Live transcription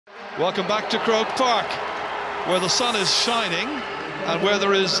Welcome back to Croke Park, where the sun is shining and where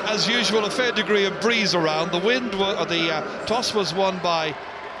there is, as usual, a fair degree of breeze around. The toss was won by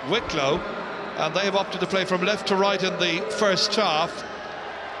Wicklow, and they have opted to play from left to right in the first half.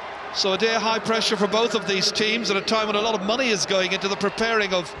 So a day of high pressure for both of these teams at a time when a lot of money is going into the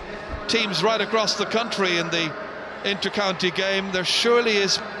preparing of teams right across the country in the inter-county game. There surely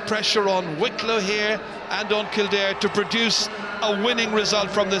is pressure on Wicklow here and on Kildare to produce a winning result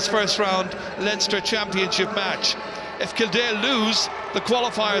from this first round Leinster Championship match. If Kildare lose, the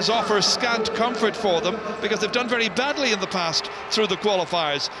qualifiers offer scant comfort for them because they've done very badly in the past through the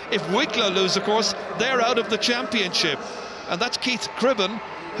qualifiers. If Wicklow lose, of course, they're out of the championship. And that's Keith Cribben,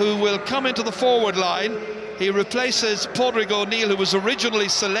 who will come into the forward line. He replaces Padraig O'Neill, who was originally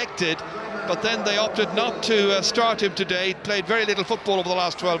selected, but then they opted not to start him today. He played very little football over the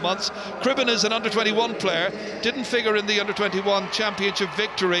last 12 months. Cribben is an under-21 player, didn't figure in the under-21 championship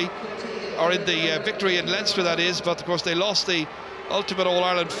victory, or in the victory in Leinster, that is, but of course they lost the ultimate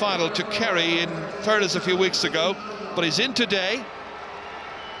All-Ireland final to Kerry in Thurles a few weeks ago. But he's in today,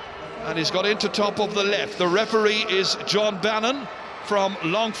 and he's got into top of the left. The referee is John Bannon from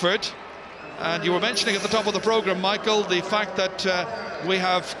Longford. And you were mentioning at the top of the programme, Michael, the fact that we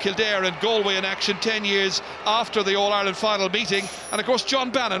have Kildare and Galway in action 10 years after the All-Ireland final meeting. And of course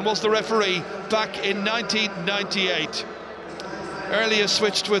John Bannon was the referee back in 1998. Earlier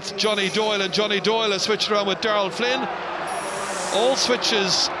switched with Johnny Doyle, and Johnny Doyle has switched around with Darrell Flynn. All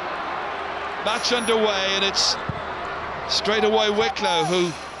switches, match underway, and it's straight away Wicklow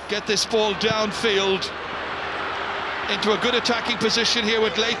who get this ball downfield into a good attacking position here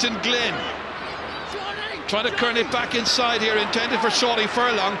with Leighton Glynn. Trying to turn it back inside here, intended for Shawty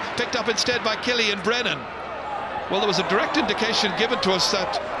Furlong, picked up instead by Killian Brennan. Well, there was a direct indication given to us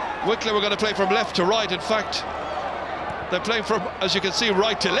that Wicklow were going to play from left to right. In fact, they're playing from, as you can see,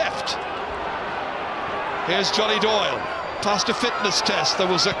 right to left. Here's Johnny Doyle, passed a fitness test.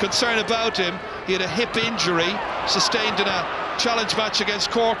 There was a concern about him. He had a hip injury sustained in a challenge match against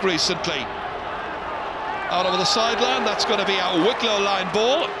Cork recently. Out over the sideline, that's going to be a Wicklow line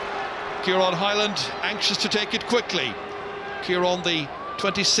ball. Kieran Hyland anxious to take it quickly. Kieran, the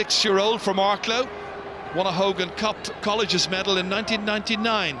 26-year-old from Arklow, won a Hogan Cup Colleges medal in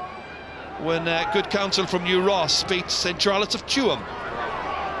 1999 when good counsel from New Ross beat St. Charlotte of Tuam.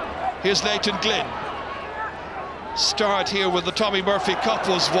 Here's Leighton Glynn. Start here with the Tommy Murphy Cup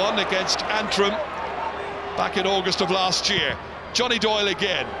was won against Antrim back in August of last year. Johnny Doyle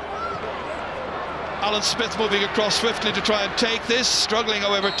again. Alan Smith moving across swiftly to try and take this, struggling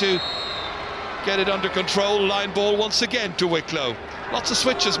however to get it under control. Line ball once again to Wicklow. Lots of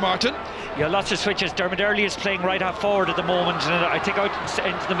switches, Martin. Yeah, lots of switches. Dermot Earley is playing right half forward at the moment, and I think out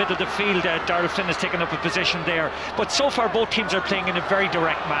into the middle of the field, Darrell Flynn has taken up a position there. But so far both teams are playing in a very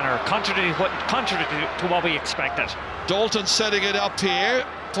direct manner, contrary to what we expected. Dalton setting it up here.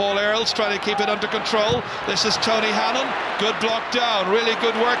 Paul Earls trying to keep it under control. This is Tony Hannon. Good block down. Really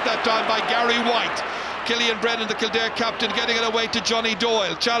good work that time by Gary White. Killian Brennan, the Kildare captain, getting it away to Johnny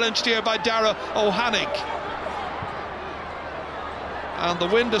Doyle. Challenged here by Dara O'Hannig. And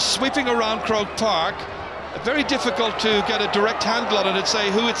the wind is sweeping around Croke Park. Very difficult to get a direct handle on it and say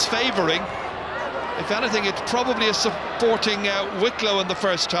who it's favouring. If anything, it probably is supporting Wicklow in the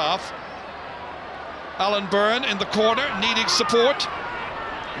first half. Alan Byrne in the corner, needing support.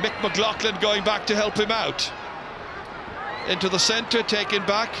 Mick McLaughlin going back to help him out. Into the centre, taken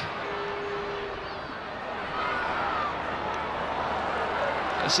back.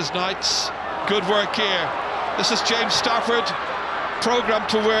 This is Knights. Good work here. This is James Stafford, programmed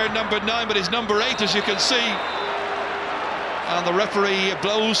to wear number 9, but he's number 8, as you can see. And the referee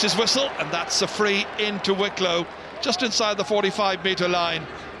blows his whistle, and that's a free into Wicklow, just inside the 45-metre line.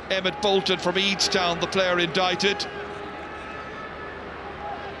 Emmett Bolton from Eadstown, the player indicted.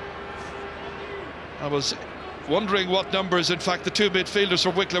 I was wondering what numbers, in fact, the two midfielders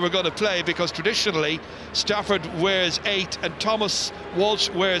for Wicklow were going to play, because traditionally Stafford wears 8 and Thomas Walsh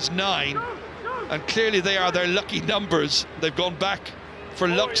wears 9, and clearly they are their lucky numbers. They've gone back, for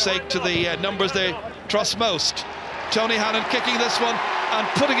luck's sake, to the numbers they trust most. Tony Hannon kicking this one and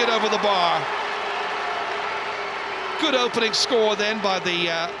putting it over the bar. Good opening score then by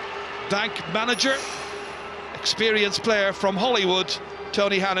the bank manager, experienced player from Hollywood,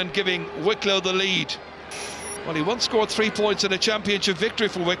 Tony Hannon, giving Wicklow the lead. Well, he once scored 3 points in a championship victory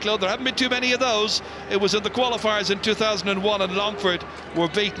for Wicklow. There haven't been too many of those. It was in the qualifiers in 2001, and Longford were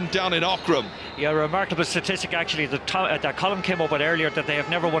beaten down in Ockram. Yeah, a remarkable statistic actually that Colin came up with earlier, that they have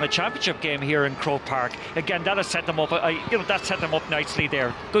never won a championship game here in Croke Park. Again, that has set them up. That set them up nicely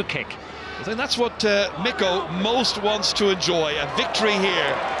there. Good kick. I think that's what Miko most wants to enjoy, a victory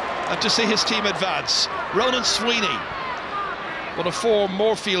here and to see his team advance. Ronan Sweeney, one of 4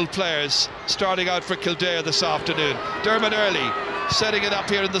 Moorfield players starting out for Kildare this afternoon. Dermot Early setting it up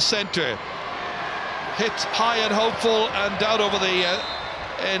here in the centre. Hit high and hopeful and down over the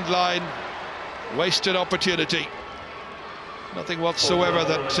end line. Wasted opportunity. Nothing whatsoever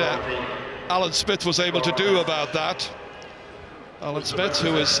that Alan Smith was able to do about that. Alan Smith,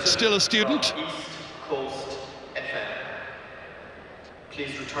 who is still a student.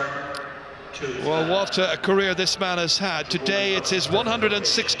 Please return. Well, what a career this man has had. Today it's his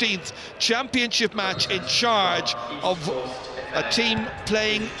 116th championship match in charge of a team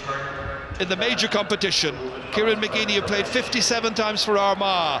playing in the major competition. Kieran McGeady, who played 57 times for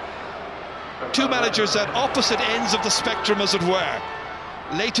Armagh. 2 managers at opposite ends of the spectrum, as it were.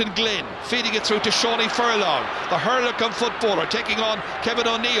 Leighton Glynn feeding it through to Shawnee Furlong, the hurler-cum footballer, taking on Kevin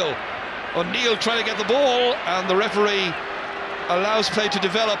O'Neill. O'Neill trying to get the ball, and the referee allows play to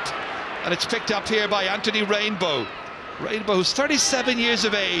develop, and it's picked up here by Anthony Rainbow. Rainbow, who's 37 years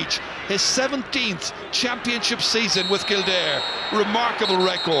of age, his 17th championship season with Kildare. Remarkable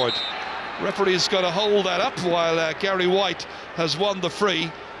record. Referee's got to hold that up while Gary White has won the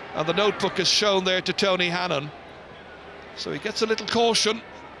free, and the notebook is shown there to Tony Hannon. So he gets a little caution.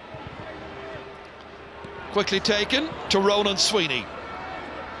 Quickly taken to Ronan Sweeney.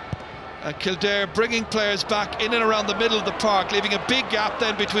 And Kildare bringing players back in and around the middle of the park, leaving a big gap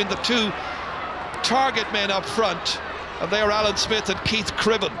then between the 2 target men up front, and they are Alan Smith and Keith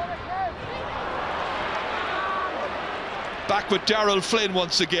Cribben. Back with Darrell Flynn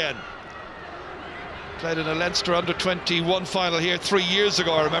once again. Played in a Leinster under-21 final here 3 years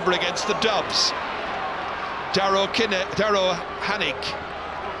ago, I remember, against the Dubs. Darrow Hannick.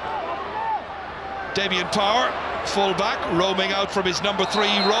 Damien Power, full-back, roaming out from his number 3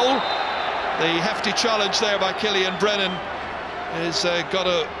 role. The hefty challenge there by Killian Brennan is got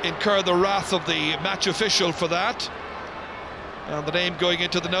to incur the wrath of the match official for that. And the name going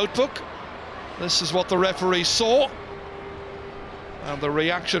into the notebook. This is what the referee saw. And the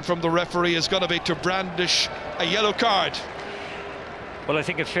reaction from the referee is going to be to brandish a yellow card. Well, I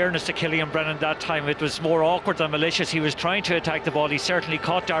think in fairness to Killian Brennan that time, it was more awkward than malicious. He was trying to attack the ball. He certainly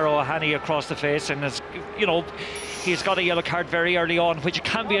caught Darrow O'Hanny across the face, and as you know, he's got a yellow card very early on, which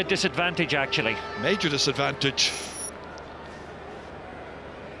can be a disadvantage actually. Major disadvantage.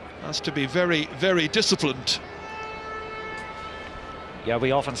 Has to be very, very disciplined. Yeah,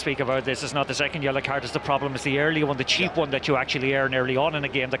 we often speak about this. It's not the second yellow card is the problem, it's the early one, the cheap one that you actually earn early on in a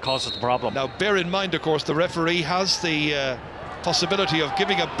game that causes the problem. Now bear in mind, of course, the referee has the possibility of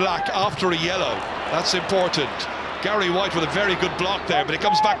giving a black after a yellow. That's important. Gary White with a very good block there, but it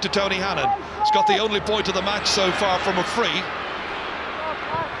comes back to Tony Hannon. He's got the only point of the match so far from a free.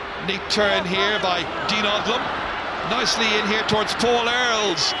 Neat turn here by Dean Odlum. Nicely in here towards Paul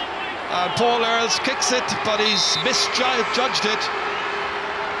Earls. And Paul Earls kicks it, but he's misjudged it.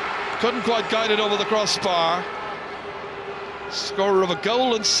 Couldn't quite guide it over the crossbar. Scorer of a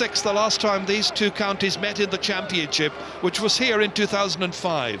goal and 6 the last time these 2 counties met in the championship, which was here in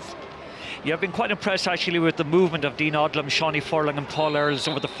 2005. Yeah, I've been quite impressed actually with the movement of Dean Odlum, Shawnee Furlong and Paul Earls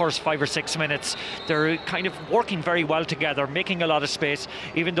over the first 5 or 6 minutes. They're kind of working very well together, making a lot of space,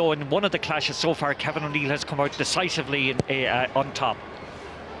 even though in one of the clashes so far Kevin O'Neill has come out decisively on top.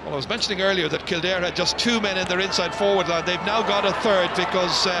 Well, I was mentioning earlier that Kildare had just 2 men in their inside forward line. They've now got a third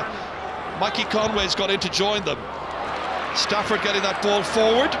because Mikey Conway's got in to join them. Stafford getting that ball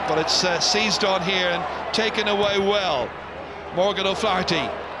forward, but it's seized on here and taken away well. Morgan O'Flaherty,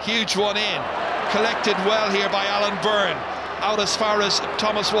 huge one in, collected well here by Alan Byrne, out as far as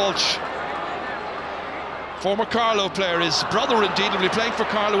Thomas Walsh. Former Carlow player, his brother indeed, will be playing for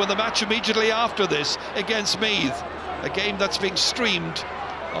Carlow in the match immediately after this against Meath, a game that's being streamed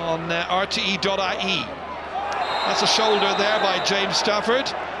on RTE.ie. That's a shoulder there by James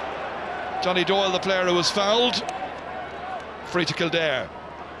Stafford. Johnny Doyle, the player who was fouled. Free to Kildare.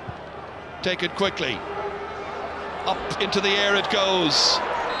 Taken quickly. Up into the air it goes.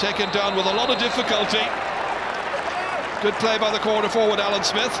 Taken down with a lot of difficulty. Good play by the corner forward, Alan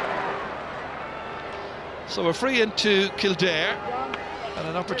Smith. So a free into Kildare and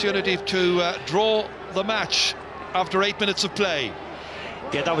an opportunity to draw the match after 8 minutes of play.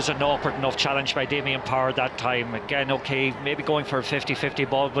 Yeah, that was an awkward enough challenge by Damien Power that time. Again, okay, maybe going for a 50-50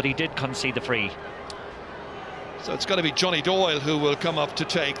 ball, but he did concede the free. So it's going to be Johnny Doyle who will come up to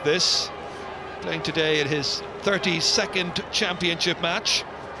take this. Playing today in his 32nd championship match.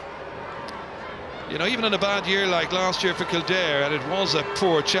 You know, even in a bad year like last year for Kildare, and it was a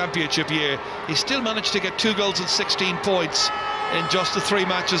poor championship year, he still managed to get 2 goals and 16 points in just the 3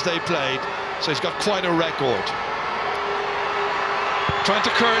 matches they played. So he's got quite a record. trying to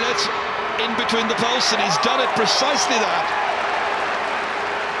curl it in between the posts, and he's done it precisely that.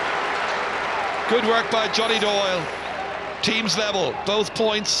 Good work by Johnny Doyle. Teams level, both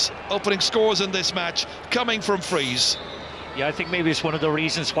points, opening scores in this match coming from frees. Yeah, I think maybe it's one of the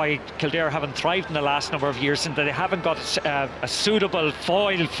reasons why Kildare haven't thrived in the last number of years, and that they haven't got a suitable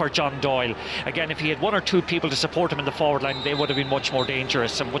foil for John Doyle. Again, if he had one or two people to support him in the forward line, they would have been much more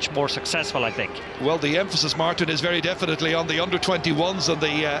dangerous and much more successful, I think. Well, the emphasis, Martin, is very definitely on the under-21s and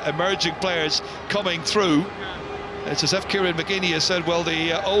the emerging players coming through. It's as if Kieran McGeaney has said, well,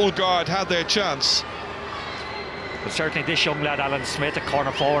 the old guard had their chance. But certainly this young lad, Alan Smith, at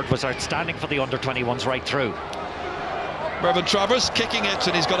corner forward, was outstanding for the under-21s right through. Mervyn Travers kicking it,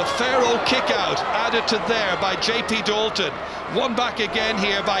 and he's got a fair old kick out added to there by JP Dalton. One back again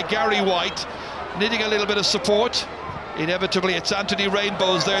here by Gary White, needing a little bit of support. Inevitably it's Anthony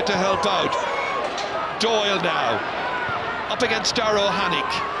Rainbows there to help out. Doyle now up against Darrow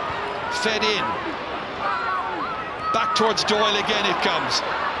Hannick, fed in, back towards Doyle again it comes,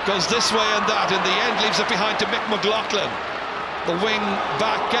 goes this way and that, in the end leaves it behind to Mick McLaughlin. The wing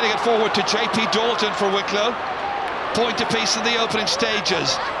back, getting it forward to JP Dalton for Wicklow. Point apiece in the opening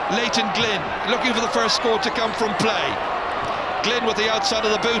stages. Leighton Glynn looking for the first score to come from play. Glynn with the outside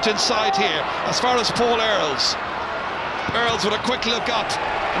of the boot inside here, as far as Paul Earls. Earls with a quick look up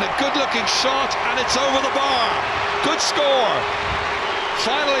and a good looking shot, and it's over the bar. Good score.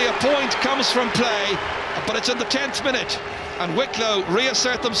 Finally a point comes from play, but it's in the 10th minute, and Wicklow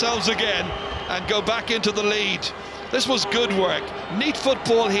reassert themselves again and go back into the lead. This was good work, neat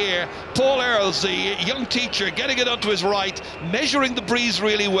football here. Paul Earls, the young teacher, getting it onto his right, measuring the breeze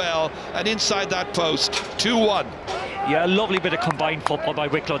really well, and inside that post, 2-1. Yeah, a lovely bit of combined football by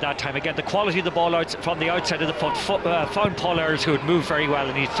Wicklow that time. Again, the quality of the ball out from the outside of the foot found Paul Earls, who had moved very well,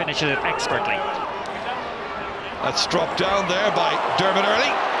 and he finished it expertly. That's dropped down there by Dermot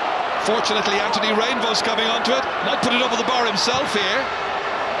Early. Fortunately, Anthony Rainbow's coming onto it. Might put it over the bar himself here.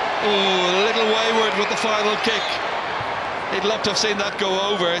 Oh, a little wayward with the final kick. He'd love to have seen that go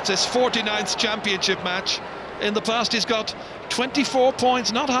over. It's his 49th championship match. In the past, he's got 24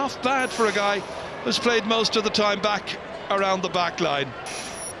 points. Not half bad for a guy who's played most of the time back around the back line.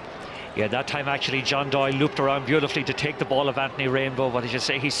 Yeah, that time actually John Doyle looped around beautifully to take the ball of Anthony Rainbow. What did you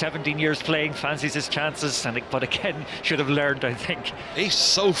say? He's 17 years playing, fancies his chances, but again, should have learned, I think. He's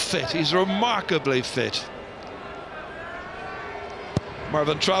so fit. He's remarkably fit.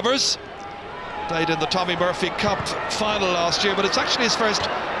 Mervyn Travers played in the Tommy Murphy Cup final last year, but it's actually his first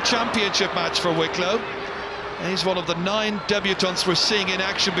championship match for Wicklow. And he's one of the 9 debutants we're seeing in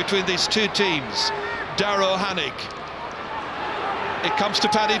action between these two teams. Darrow Hannick. It comes to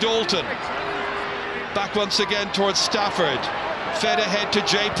Paddy Dalton. Back once again towards Stafford. Fed ahead to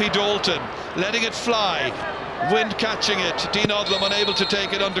JP Dalton, letting it fly. Wind catching it. Dean Odlum unable to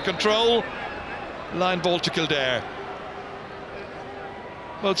take it under control. Line ball to Kildare.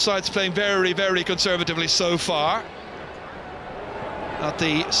 Both sides playing very, very conservatively so far. At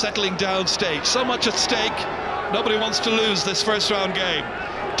the settling down stage, so much at stake. Nobody wants to lose this first round game.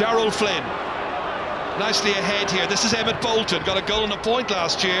 Darrell Flynn, nicely ahead here. This is Emmett Bolton, got a goal and a point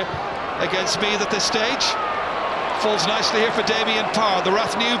last year against Meath at this stage. Falls nicely here for Damien Parr, the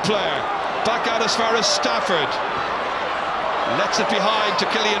Rathnew player. Back out as far as Stafford. Lets it behind to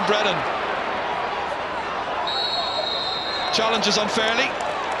Killian Brennan. Challenges unfairly.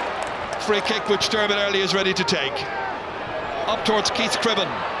 Free kick which Dermot Early is ready to take. Up towards Keith Cribben.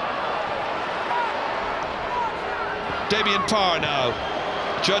 Damien Parr now,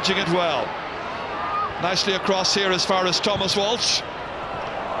 judging it well. Nicely across here as far as Thomas Walsh.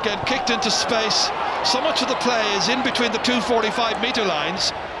 Again, kicked into space. So much of the play is in between the two 45-metre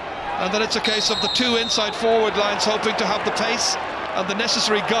lines, and then it's a case of the two inside forward lines hoping to have the pace and the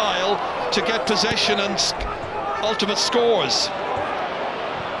necessary guile to get possession and ultimate scores.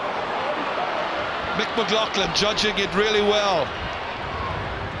 Mick McLaughlin judging it really well.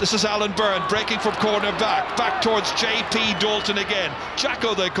 This is Alan Byrne breaking from corner back towards JP Dalton again.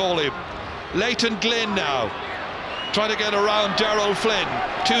 Jacko they call him. Leighton Glynn now trying to get around Darrell Flynn.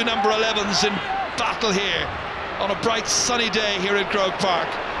 Two number 11s in battle here on a bright sunny day here in Croke Park.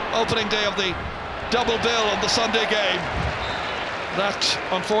 Opening day of the double bill on the Sunday game. That,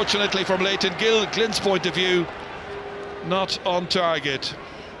 unfortunately, from Leighton Glynn's point of view, not on target.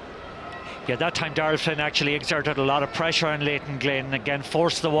 Yeah, that time Darrell Flynn actually exerted a lot of pressure on Leighton Glynn, again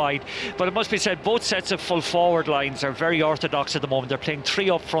forced the wide. But it must be said, both sets of full forward lines are very orthodox at the moment. They're playing 3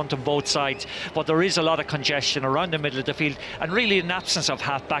 up front on both sides, but there is a lot of congestion around the middle of the field, and really an absence of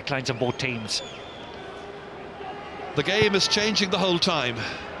half back lines on both teams. The game is changing the whole time.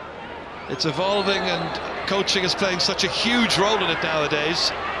 It's evolving, and coaching is playing such a huge role in it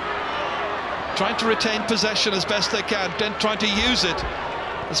nowadays. Trying to retain possession as best they can, then trying to use it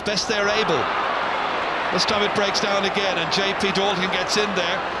as best they're able. This time it breaks down again, and JP Dalton gets in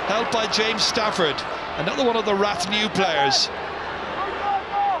there, helped by James Stafford, another one of the Rathnew players.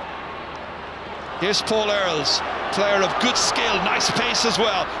 Here's Paul Earls, player of good skill, nice pace as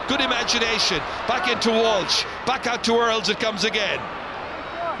well, good imagination. Back into Walsh, back out to Earls it comes again.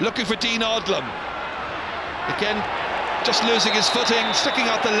 Looking for Dean Odlum. Again, just losing his footing, sticking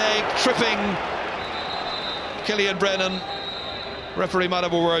out the leg, tripping Killian Brennan. Referee might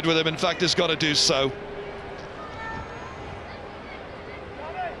have a word with him, in fact is going to do so.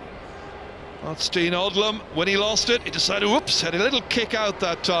 That's Dean Odlum. When he lost it, he decided, whoops, had a little kick out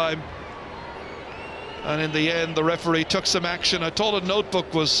that time. And in the end, the referee took some action. I thought a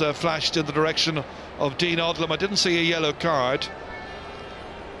notebook was flashed in the direction of Dean Odlum. I didn't see a yellow card.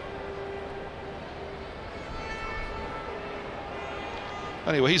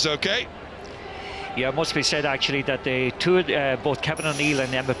 Anyway, he's okay. Yeah, it must be said actually that the both Kevin O'Neill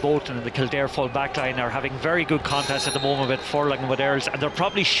and Emmett Bolton in the Kildare full back line are having very good contests at the moment with Furlong and with Earls, and they're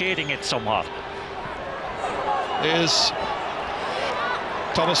probably shading it somewhat. Is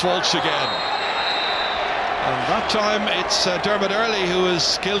Thomas Walsh again. And that time it's Dermot Earley who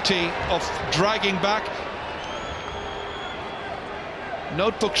is guilty of dragging back.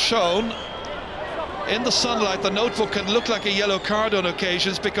 Notebook shown. In the sunlight, the notebook can look like a yellow card on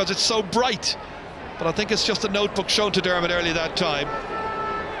occasions because it's so bright. But I think it's just a notebook shown to Dermot Earley that time.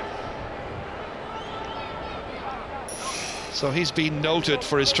 So he's been noted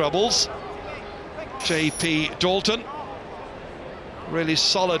for his troubles. JP Dalton, really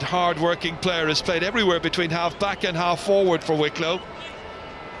solid, hard-working player, has played everywhere between half-back and half-forward for Wicklow.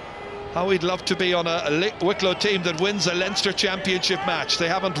 How we'd love to be on a Wicklow team that wins a Leinster Championship match. They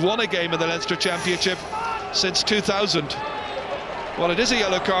haven't won a game in the Leinster Championship since 2000. Well, it is a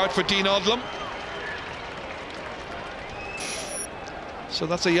yellow card for Dean Odlum. So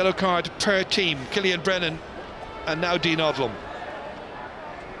that's a yellow card per team. Killian Brennan and now Dean Odlum.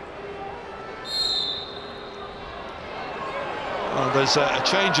 And there's a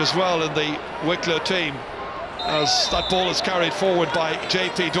change as well in the Wicklow team, as that ball is carried forward by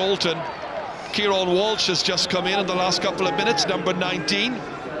JP Dalton. Kieran Walsh has just come in the last couple of minutes, number 19.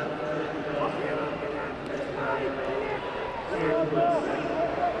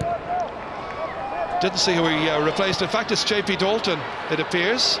 Didn't see who he replaced. In fact, it's JP Dalton, it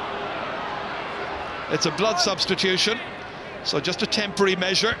appears. It's a blood substitution, so just a temporary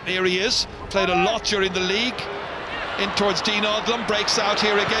measure. Here he is, played a lot during the league. In towards Dean Odlum, breaks out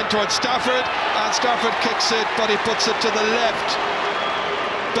here again towards Stafford, and Stafford kicks it, but he puts it to the left.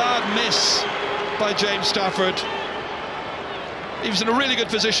 Bad miss by James Stafford. He was in a really good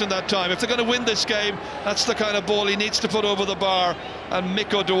position that time. If they're going to win this game, that's the kind of ball he needs to put over the bar, and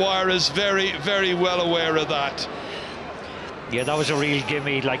Mick O'Dwyer is very, very well aware of that. Yeah, that was a real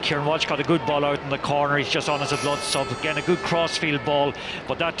gimme. Like, Kieran Walsh got a good ball out in the corner. He's just on as a blood sub. Again, a good crossfield ball,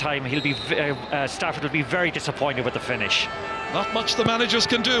 but that time he'll be Stafford will be very disappointed with the finish. Not much the managers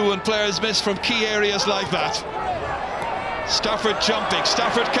can do when players miss from key areas like that. Stafford jumping,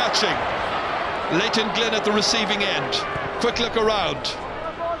 Stafford catching. Leighton Glynn at the receiving end. Quick look around.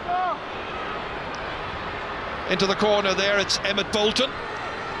 Into the corner there, it's Emmett Bolton.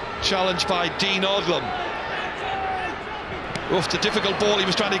 Challenged by Dean Odlum. Oof, the difficult ball he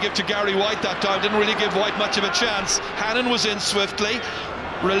was trying to give to Gary White that time. Didn't really give White much of a chance. Hannon was in swiftly,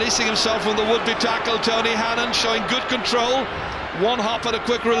 releasing himself from the would-be tackle. Tony Hannon showing good control. One hop and a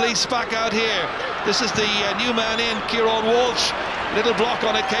quick release back out here. This is the new man in, Kieran Walsh. Little block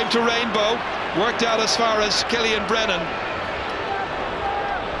on it, came to Rainbow. Worked out as far as Killian Brennan.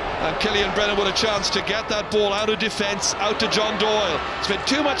 And Killian Brennan with a chance to get that ball out of defence, out to John Doyle. It's been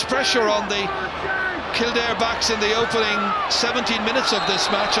too much pressure on the Kildare backs in the opening 17 minutes of this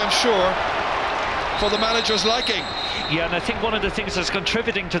match, I'm sure, for the manager's liking. Yeah, and I think one of the things that's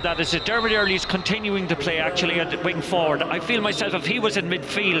contributing to that is that Dermot Earley is continuing to play actually at the wing forward. I feel myself, if he was in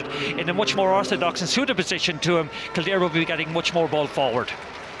midfield in a much more orthodox and suited position to him, Kildare would be getting much more ball forward.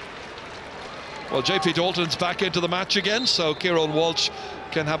 Well, JP Dalton's back into the match again, so Kieran Walsh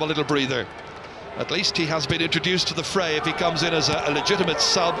can have a little breather. At least he has been introduced to the fray if he comes in as a legitimate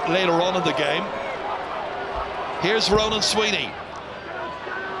sub later on in the game. Here's Ronan Sweeney.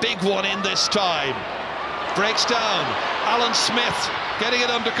 Big one in this time. Breaks down. Alan Smith getting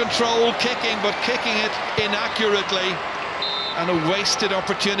it under control, kicking, but kicking it inaccurately. And a wasted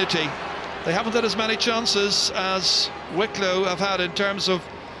opportunity. They haven't had as many chances as Wicklow have had in terms of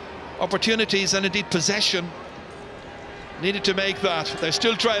opportunities and indeed possession. Needed to make that. They're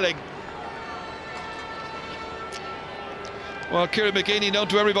still trailing. Well, Kieran McGeeney, known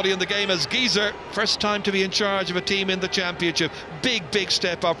to everybody in the game as Geezer, first time to be in charge of a team in the championship. Big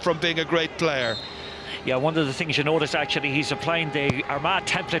step up from being a great player. Yeah, one of the things you notice actually, he's applying the Armagh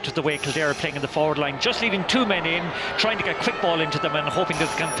template to the way Kildare are playing in the forward line, just leaving 2 men in, trying to get quick ball into them and hoping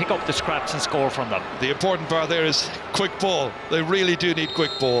that they can pick up the scraps and score from them. The important part there is quick ball. They really do need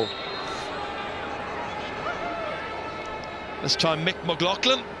quick ball. This time Mick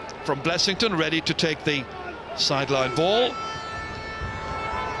McLaughlin from Blessington, ready to take the sideline ball.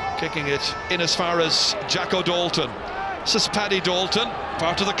 Kicking it in as far as Jack O'Dalton. This is Paddy Dalton,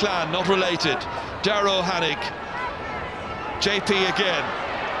 part of the clan, not related. Darrow Hannig. JP again.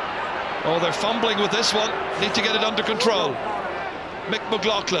 Oh, they're fumbling with this one. Need to get it under control. Mick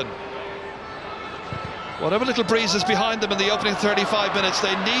McLaughlin. Whatever little breeze is behind them in the opening 35 minutes,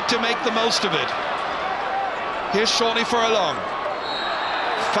 they need to make the most of it. Here's Shawnee Furlong.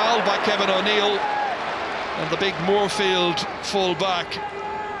 Fouled by Kevin O'Neill. And the big Moorfield full-back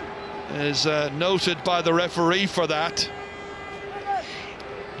is noted by the referee for that.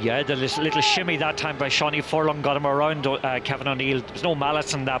 Yeah, the little shimmy that time by Shawnee Furlong got him around Kevin O'Neill. There's no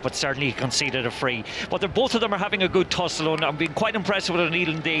malice in that, but certainly he conceded a free. But both of them are having a good tussle, and I'm being quite impressed with O'Neill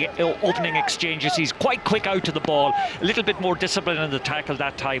in the opening exchanges. He's quite quick out to the ball, a little bit more discipline in the tackle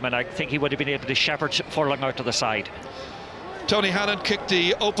that time, and I think he would have been able to shepherd Furlong out to the side. Tony Hannon kicked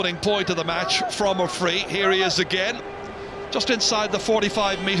the opening point of the match from a free. Here he is again, just inside the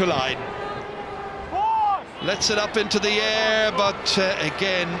 45-metre line. Lets it up into the air, but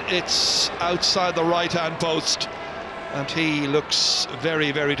again it's outside the right-hand post, and he looks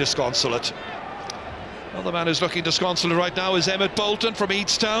very disconsolate. Well, the man who's looking disconsolate right now is Emmett Bolton from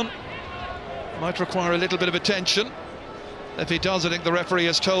Eadstown. Might require a little bit of attention. If he does, I think the referee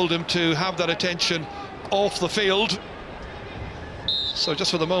has told him to have that attention off the field. So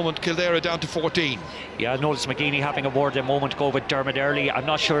just for the moment, Kildare are down to 14. Yeah, I noticed McGeeney having a word a moment ago with Dermot Earley. I'm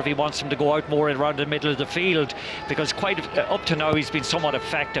not sure if he wants him to go out more around the middle of the field, because quite up to now he's been somewhat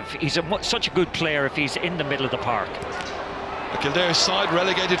effective. He's such a good player if he's in the middle of the park. The Kildare side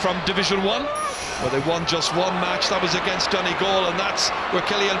relegated from Division 1, where they won just one match. That was against Donegal, and that's where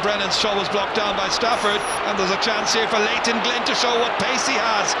Killian Brennan's show was blocked down by Stafford. And there's a chance here for Leighton Glynn to show what pace he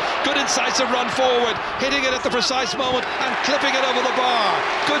has. Good incisive run forward, hitting it at the precise moment and clipping it over the bar.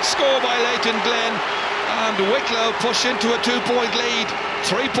 Good score by Leighton Glynn, and Wicklow push into a 2-point lead.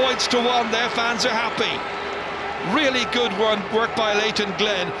 3 points to 1. Their fans are happy. Really good work by Leighton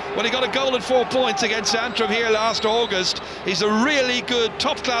Glynn. When he got a goal and 4 points against Antrim here last August, he's a really good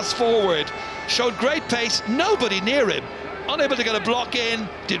top-class forward. Showed great pace, nobody near him. Unable to get a block in,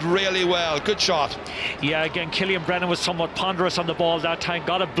 did really well. Good shot. Yeah, again, Killian Brennan was somewhat ponderous on the ball that time,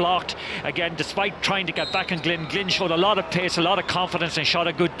 got it blocked. Again, despite trying to get back on Glynn, Glynn showed a lot of pace, a lot of confidence, and shot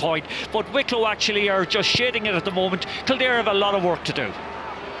a good point. But Wicklow actually are just shading it at the moment. Kildare have a lot of work to do.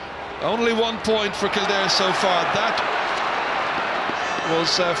 Only 1 point for Kildare so far. That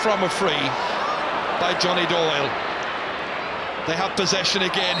was from a free by Johnny Doyle. They have possession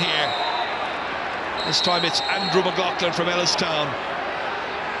again here. This time it's Andrew McLaughlin from Ellistown.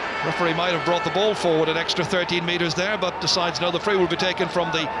 Referee might have brought the ball forward an extra 13 metres there, but decides no, the free will be taken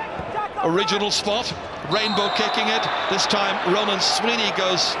from the original spot. Rainbow kicking it. This time Ronan Sweeney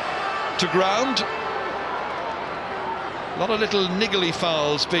goes to ground. A lot of little niggly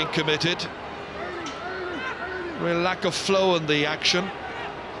fouls being committed. Real lack of flow in the action.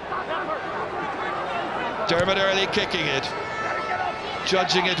 Dermot Earley kicking it.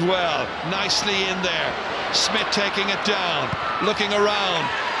 Judging it well. Nicely in there. Smith taking it down. Looking around.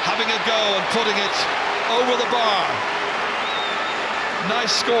 Having a go and putting it over the bar.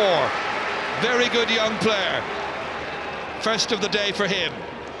 Nice score. Very good young player. First of the day for him.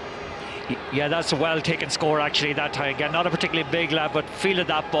 Yeah, that's a well-taken score actually that time. Again, not a particularly big lad, but fielded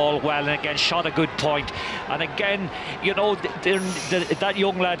that ball well, and again shot a good point. And again, you know, that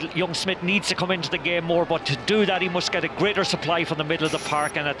young lad, young Smith, needs to come into the game more, but to do that he must get a greater supply from the middle of the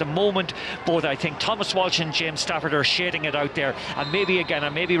park. And at the moment, both I think Thomas Walsh and James Stafford are shading it out there. And maybe again, I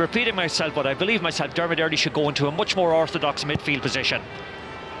may be repeating myself, but I believe myself, Dermot Earley should go into a much more orthodox midfield position.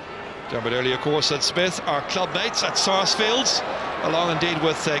 Dermot Earley, of course, and Smith are clubmates at Sarsfields, along indeed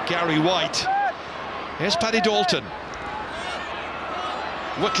with Gary White. Here's Paddy Dalton.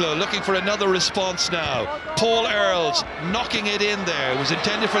 Wicklow looking for another response now. Paul Earls knocking it in there. It was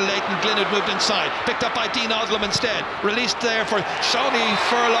intended for Leighton Glynn, who moved inside. Picked up by Dean Odlum instead. Released there for Shawnee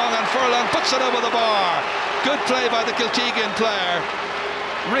Furlong, and Furlong puts it over the bar. Good play by the Kiltegan player.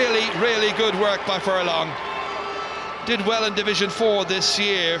 Really good work by Furlong. Did well in Division 4 this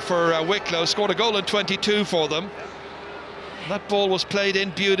year for Wicklow. Scored a goal in 22 for them. That ball was played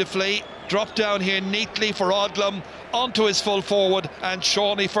in beautifully. dropped down here neatly for Odlum, onto his full forward, and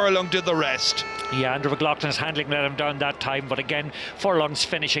Shawnee Furlong did the rest. Yeah, Andrew McLaughlin's handling let him down that time, but again, Furlong's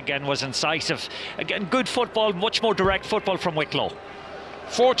finish again was incisive. Again, good football, much more direct football from Wicklow.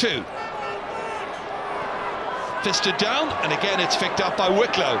 4-2. Fisted down, and again it's picked up by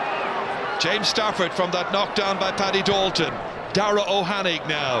Wicklow. James Stafford from that knockdown by Paddy Dalton. Dara O'Hanig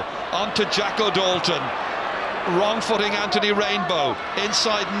now, on to Jacko Dalton. Wrong footing Anthony Rainbow.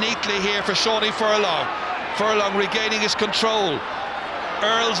 Inside neatly here for Shawnee Furlong. Furlong regaining his control.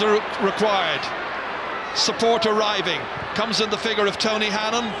 Earls are required. Support arriving. Comes in the figure of Tony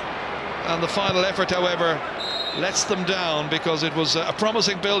Hannon. And the final effort, however, lets them down, because it was a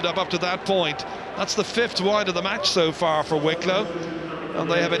promising build-up up to that point. That's the 5th wide of the match so far for Wicklow. And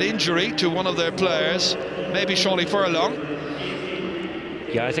they have an injury to one of their players, maybe Shawnee Furlong.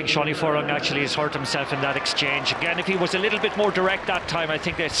 Yeah, I think Shawnee Furlong actually has hurt himself in that exchange. Again, if he was a little bit more direct that time, I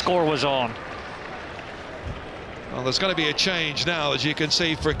think the score was on. Well, there's going to be a change now, as you can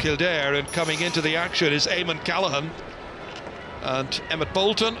see, for Kildare, and coming into the action is Eamon Callaghan and Emmett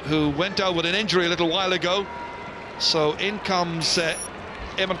Bolton, who went out with an injury a little while ago. So in comes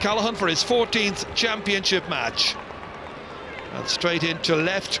Eamon Callaghan for his 14th championship match. And straight into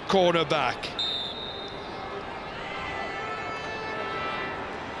left corner back.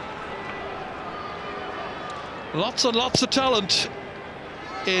 Lots and lots of talent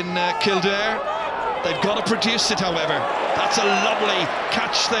in Kildare. They've got to produce it, however. That's a lovely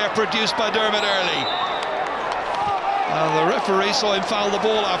catch there, produced by Dermot Early. And the referee saw him foul the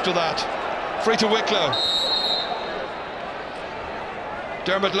ball after that. Free to Wicklow.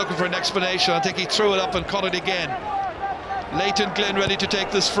 Dermot looking for an explanation. I think he threw it up and caught it again. Leighton Glynn ready to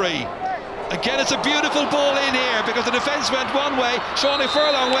take this free. Again, it's a beautiful ball in here, because the defence went one way, Shawnee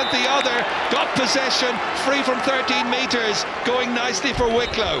Furlong went the other, got possession, free from 13 metres, going nicely for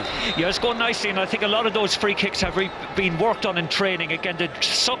Wicklow. Yeah, it's going nicely, and I think a lot of those free kicks have been worked on in training. Again, they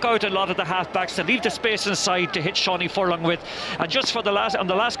suck out a lot of the half-backs, to leave the space inside to hit Shawnee Furlong with. And just for on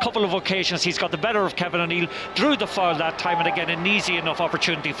the last couple of occasions, he's got the better of Kevin O'Neill, drew the foul that time, and again, an easy enough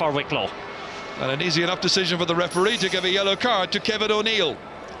opportunity for Wicklow. And an easy enough decision for the referee to give a yellow card to Kevin O'Neill.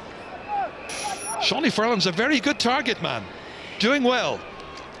 Shawnee Furlong's a very good target man, doing well.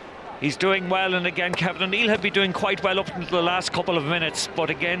 He's doing well, and again, Kevin O'Neill had been doing quite well up until the last couple of minutes,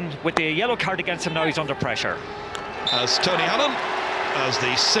 but again, with the yellow card against him now, he's under pressure. As Tony Hannon has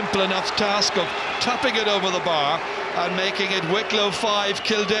the simple enough task of tapping it over the bar and making it Wicklow 5,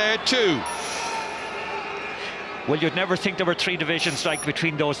 Kildare 2. Well, you'd never think there were 3 divisions like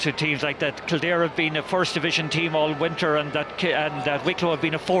between those two teams, like that. Kildare have been a 1st division team all winter, and that Wicklow have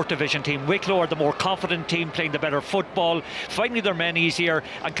been a 4th division team. Wicklow are the more confident team, playing the better football, finding their men easier,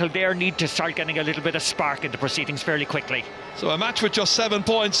 and Kildare need to start getting a little bit of spark into proceedings fairly quickly. So a match with just 7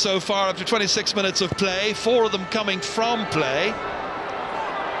 points so far after 26 minutes of play, 4 of them coming from play.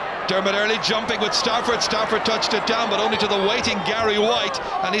 Dermot Early jumping with Stafford. Stafford touched it down, but only to the waiting Gary White,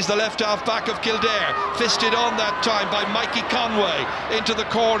 and he's the left half back of Kildare. Fisted on that time by Mikey Conway into the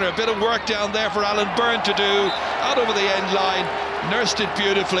corner. A bit of work down there for Alan Byrne to do. Out over the end line, nursed it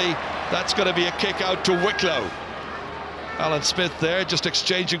beautifully. That's going to be a kick out to Wicklow. Alan Smith there, just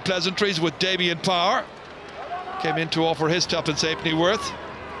exchanging pleasantries with Damien Power. Came in to offer his tuppence halfpenny worth.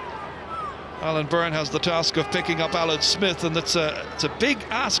 Alan Byrne has the task of picking up Alan Smith, and it's a big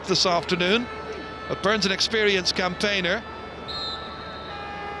ask this afternoon. But Byrne's an experienced campaigner.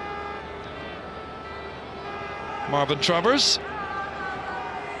 Marvin Travers.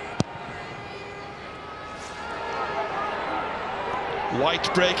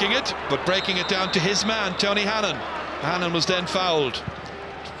 White breaking it, but breaking it down to his man, Tony Hannon. Hannon was then fouled.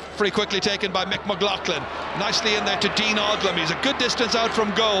 Free quickly taken by Mick McLaughlin. Nicely in there to Dean Odlum. He's a good distance out from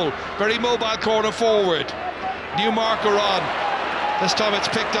goal. Very mobile corner forward. New marker on. This time it's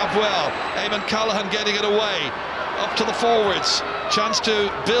picked up well. Eamon Callaghan getting it away. Up to the forwards. Chance to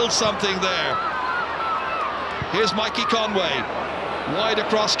build something there. Here's Mikey Conway. Wide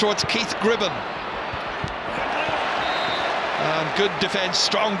across towards Keith Gribben. And good defence,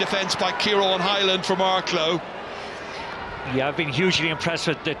 strong defence by Kieran Hyland from Arklow. Yeah, I've been hugely impressed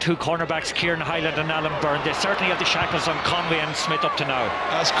with the 2 cornerbacks, Kieran Hyland and Alan Byrne. They certainly have the shackles on Conway and Smith up to now.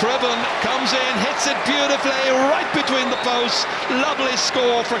 As Cribben comes in, hits it beautifully, right between the posts. Lovely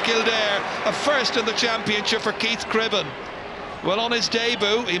score for Kildare. A first in the championship for Keith Cribben. Well, on his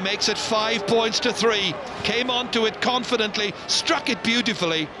debut, he makes it 5 points to 3. Came onto it confidently, struck it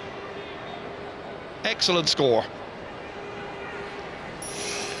beautifully. Excellent score.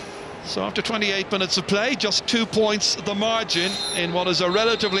 So after 28 minutes of play, just 2 points the margin in what is a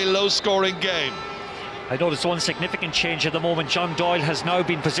relatively low-scoring game. I noticed one significant change at the moment. John Doyle has now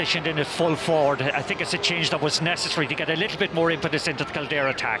been positioned in at full forward. I think it's a change that was necessary to get a little bit more impetus into the Kildare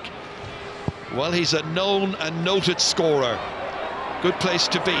attack. Well, he's a known and noted scorer. Good place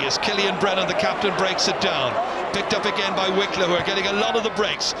to be as Killian Brennan, the captain, breaks it down. Picked up again by Wicklow, who are getting a lot of the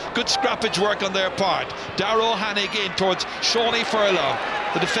breaks. Good scrappage work on their part. Darrow Hannig in towards Shawnee Furlong.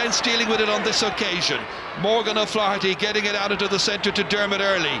 The defence dealing with it on this occasion. Morgan O'Flaherty getting it out into the centre to Dermot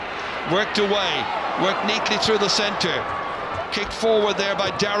Early. Worked away, worked neatly through the centre. Kicked forward there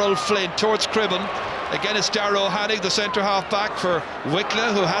by Darrell Flynn towards Cribben. Again it's Darrow Hannig, the centre half back for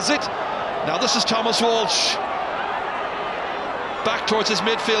Wicklow, who has it. Now this is Thomas Walsh. Back towards his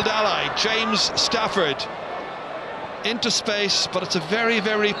midfield ally, James Stafford. Into space, but it's a very,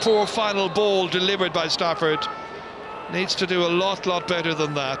 very poor final ball delivered by Stafford. Needs to do a lot better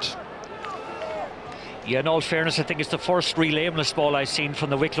than that. Yeah, in all fairness, I think it's the first real aimless ball I've seen from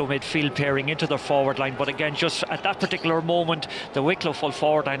the Wicklow midfield pairing into their forward line. But again, just at that particular moment, the Wicklow full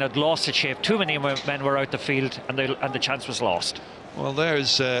forward line had lost its shape. Too many men were out the field, and the chance was lost. Well,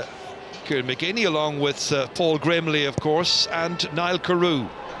 there's Kieran McGinney along with Paul Grimley, of course, and Niall Carew.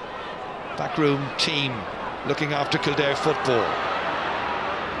 Backroom team looking after Kildare football.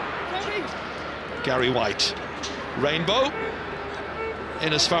 Gary White. Rainbow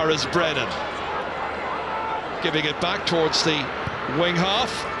in as far as Brennan. Giving it back towards the wing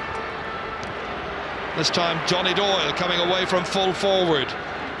half. This time Johnny Doyle coming away from full forward.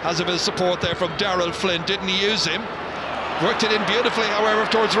 Has a bit of support there from Darrell Flynn. Didn't use him. Worked it in beautifully, however,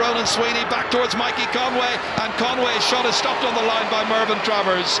 towards Ronan Sweeney. Back towards Mikey Conway. And Conway's shot is stopped on the line by Mervyn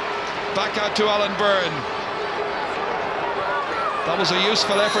Travers. Back out to Alan Byrne. That was a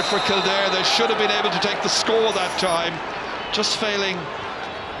useful effort for Kildare. They should have been able to take the score that time. Just failing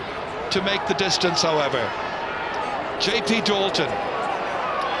to make the distance, however. JP Dalton.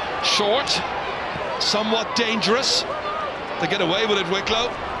 Short. Somewhat dangerous. They get away with it,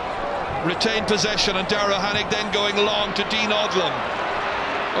 Wicklow. Retain possession, and Darragh Hannig then going long to Dean Odlum.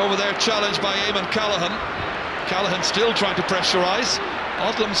 Over there, challenged by Eamon Callaghan. Callaghan still trying to pressurise.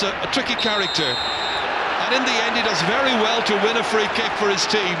 Odlum's a tricky character. And in the end, he does very well to win a free kick for his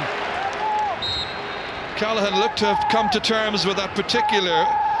team. Callaghan looked to have come to terms with that particular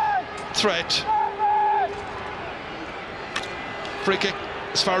threat. Free kick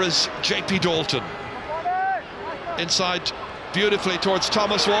as far as JP Dalton. Inside beautifully towards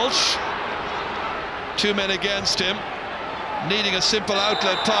Thomas Walsh. Two men against him, needing a simple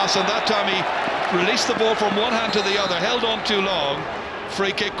outlet pass, and that time he released the ball from one hand to the other, held on too long.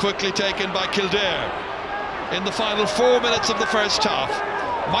 Free kick quickly taken by Kildare. In the final 4 minutes of the first half,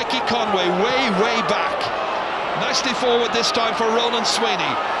 Mikey Conway way back. Nicely forward this time for Ronan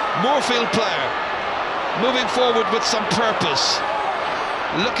Sweeney. Moorfield player, moving forward with some purpose.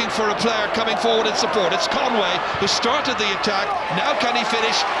 Looking for a player coming forward in support. It's Conway who started the attack. Now can he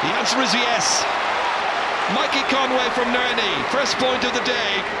finish? The answer is yes. Mikey Conway from Nerney, first point of the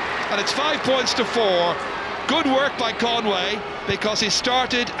day, and it's 5 points to 4. Good work by Conway, because he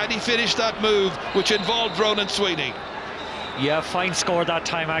started and he finished that move, which involved Ronan Sweeney. Yeah, fine score that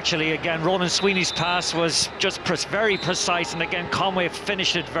time, actually. Again, Ronan Sweeney's pass was just very precise, and again, Conway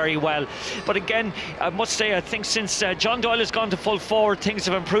finished it very well. But again, I must say, I think since John Doyle has gone to full forward, things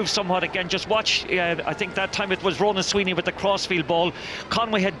have improved somewhat. Again, just watch, I think that time it was Ronan Sweeney with the crossfield ball.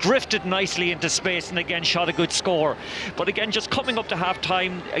 Conway had drifted nicely into space and again shot a good score. But again, just coming up to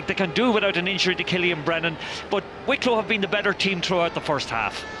half-time, they can do without an injury to Killian Brennan. But Wicklow have been the better team throughout the first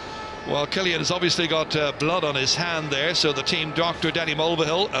half. Well, Killian has obviously got blood on his hand there, so the team doctor Danny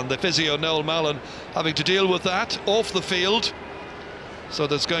Mulvihill and the physio Noel Mallon having to deal with that off the field. So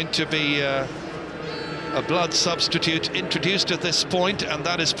there's going to be a blood substitute introduced at this point, and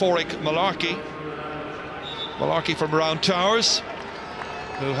that is Porrick Malarkey. Malarkey from Round Towers,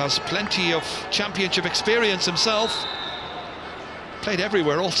 who has plenty of championship experience himself. Played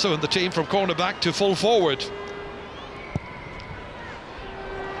everywhere also in the team, from cornerback to full forward.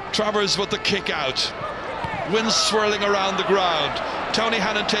 Travers with the kick out. Wind swirling around the ground. Tony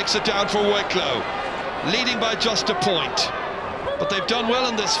Hannon takes it down for Wicklow, leading by just a point. But they've done well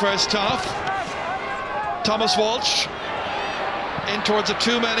in this first half. Thomas Walsh in towards a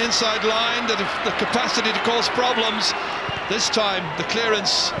two-man inside line that have the capacity to cause problems. This time the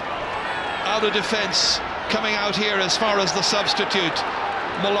clearance out of defence coming out here as far as the substitute,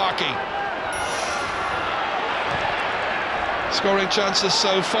 Malarkey. Scoring chances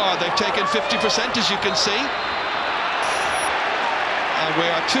so far, they've taken 50%, as you can see. And we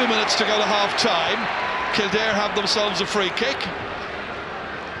are 2 minutes to go to half-time. Kildare have themselves a free kick.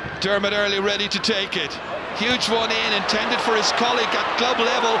 Dermot Early ready to take it. Huge one in, intended for his colleague at club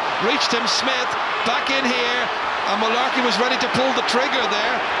level. Reached him, Smith. back in here, and Malarkey was ready to pull the trigger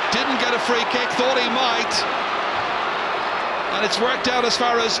there, didn't get a free kick, thought he might, and it's worked out as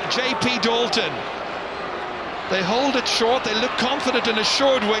far as JP Dalton. They hold it short, they look confident and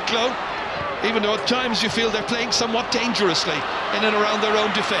assured, Wicklow, even though at times you feel they're playing somewhat dangerously in and around their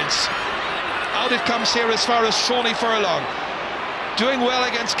own defence. Out it comes here as far as Shawnee Furlong, doing well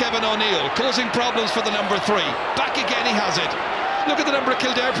against Kevin O'Neill, causing problems for the number 3. Back again, he has it. Look at the number of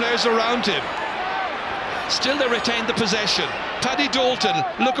Kildare players around him. Still they retain the possession. Paddy Dalton,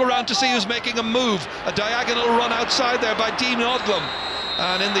 look around to see who's making a move. A diagonal run outside there by Dean Odlum.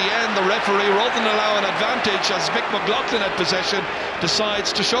 And in the end, the referee, rather than allow an advantage as Mick McLaughlin had possession,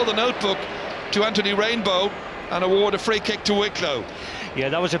 decides to show the notebook to Anthony Rainbow and award a free kick to Wicklow. Yeah,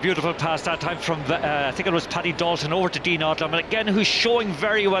 that was a beautiful pass that time from, I think it was Paddy Dalton over to Dean Odlum, and again, who's showing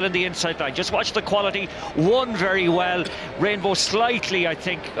very well in the inside line. Just watch the quality, won very well. Rainbow slightly, I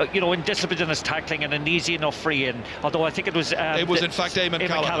think, indisciplined in his tackling and an easy enough free in, although I think it was... in fact Eamon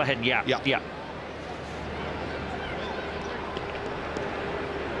Callaghan. Yeah.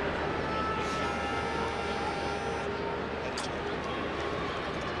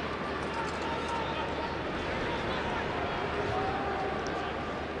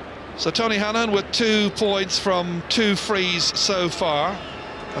 So Tony Hannon with 2 points from 2 frees so far.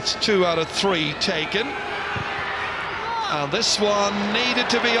 That's 2 out of 3 taken. And this one needed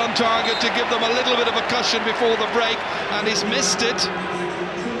to be on target to give them a little bit of a cushion before the break, and he's missed it.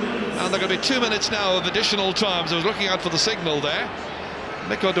 And there are going to be 2 minutes now of additional time. So I was looking out for the signal there.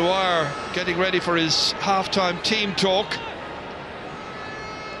 Mick O'Dwyer getting ready for his half-time team talk.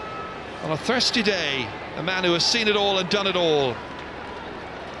 On a thirsty day, a man who has seen it all and done it all.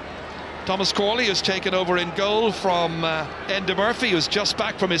 Thomas Corley has taken over in goal from Enda Murphy, who's just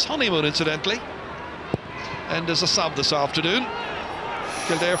back from his honeymoon, incidentally. Enda's a sub this afternoon.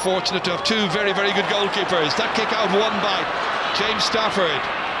 Kildare fortunate to have 2 very, very good goalkeepers. That kick out won by James Stafford.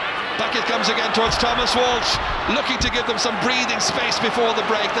 Back it comes again towards Thomas Walsh, looking to give them some breathing space before the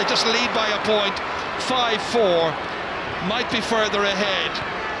break. They just lead by a point, 5-4, might be further ahead.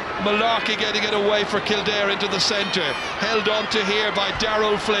 Malarkey getting it away for Kildare into the centre, held on to here by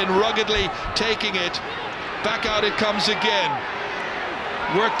Darrell Flynn, ruggedly taking it. Back out it comes again,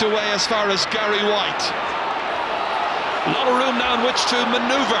 worked away as far as Gary White. A lot of room now in which to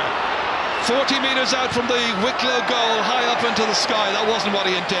manoeuvre. 40 metres out from the Wicklow goal, high up into the sky. That wasn't what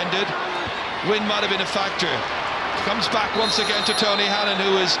he intended. Wind might have been a factor. Comes back once again to Tony Hannon,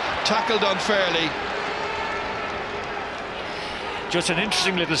 who is tackled unfairly. Just an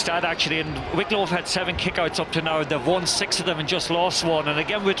interesting little stat actually, and Wicklow have had 7 kickouts up to now. They've won 6 of them and just lost 1. And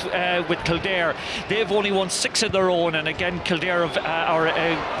again with Kildare, they've only won 6 of their own, and again Kildare have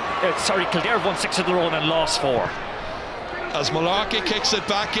Kildare have won 6 of their own and lost 4. As Malarkey kicks it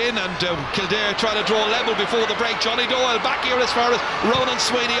back in, and Kildare try to draw level before the break. Johnny Doyle back here as far as Ronan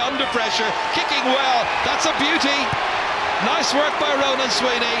Sweeney under pressure, kicking well. That's a beauty. Nice work by Ronan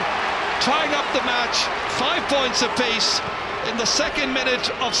Sweeney, tying up the match. 5 points apiece in the 2nd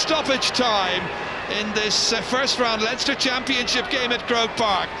minute of stoppage time in this first round Leinster Championship game at Croke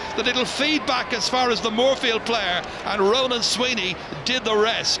Park. The little feedback as far as the Moorfield player, and Ronan Sweeney did the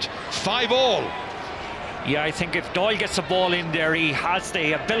rest. 5-all. Yeah, I think if Doyle gets the ball in there, he has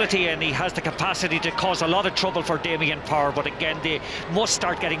the ability and he has the capacity to cause a lot of trouble for Damien Power, but again they must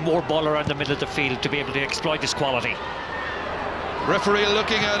start getting more ball around the middle of the field to be able to exploit his quality. Referee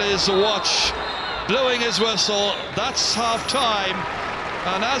looking at his watch, blowing his whistle. That's half-time,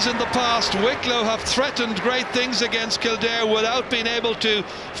 and as in the past, Wicklow have threatened great things against Kildare without being able to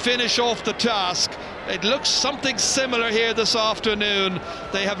finish off the task. It looks something similar here this afternoon.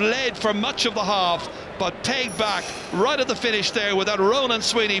 They have led for much of the half, but pegged back right at the finish there with that Ronan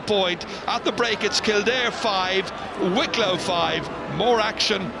Sweeney point. At the break it's Kildare 5, Wicklow 5. More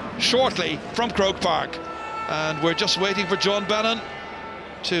action shortly from Croke Park, and we're just waiting for John Bannon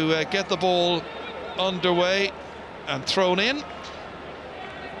to get the ball underway and thrown in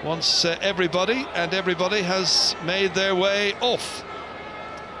once everybody has made their way off.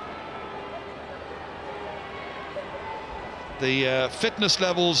 The fitness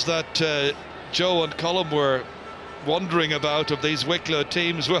levels that Joe and Colm were wondering about of these Wicklow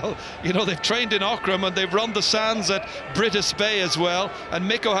teams, well, you know, they've trained in Auckram and they've run the sands at Brittis Bay as well, and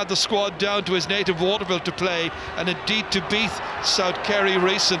Miko had the squad down to his native Waterville to play, and indeed to beat South Kerry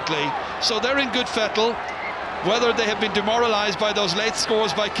recently, so they're in good fettle. Whether they have been demoralised by those late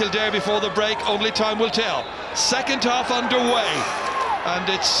scores by Kildare before the break, only time will tell. Second half underway, and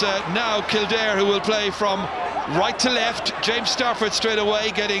it's now Kildare who will play from right to left. James Stafford straight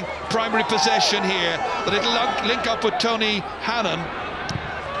away getting primary possession here. The little link up with Tony Hannon.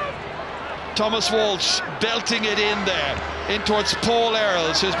 Thomas Walsh belting it in there, in towards Paul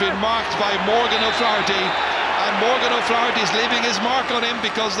Earls, who's been marked by Morgan O'Flaherty, and Morgan O'Flaherty's leaving his mark on him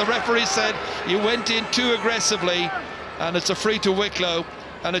because the referee said you went in too aggressively, and it's a free to Wicklow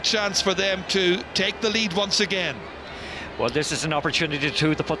and a chance for them to take the lead once again. Well, this is an opportunity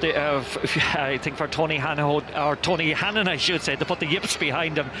to put the, I think for Tony Hannon, I should say, to put the yips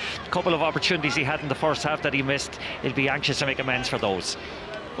behind him. A couple of opportunities he had in the first half that he missed. He'll be anxious to make amends for those.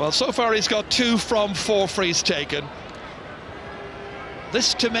 Well, so far he's got 2 from 4 frees taken.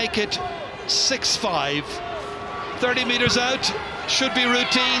 This to make it 6-5. 30 metres out, should be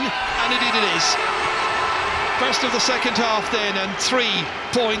routine, and indeed it is. First of the second half then, and 3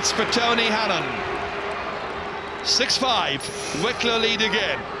 points for Tony Hannon. 6-5, Wicklow lead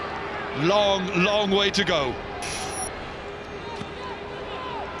again. Long way to go.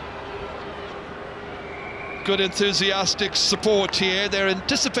 Good enthusiastic support here. They're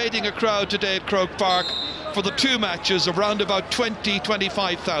anticipating a crowd today at Croke Park for the 2 matches of round about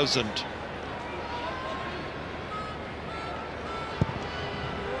 20-25,000.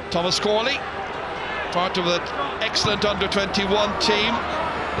 Thomas Corley, part of an excellent under-21 team,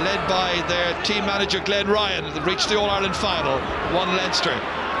 led by their team manager Glenn Ryan, that reached the All-Ireland final, won Leinster.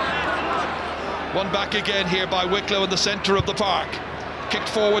 One back again here by Wicklow in the centre of the park. Kicked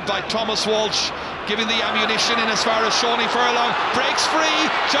forward by Thomas Walsh, giving the ammunition in as far as Shawnee Furlong. Breaks free,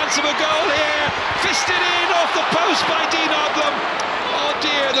 chance of a goal here. Fisted in off the post by Dean Odlum. Oh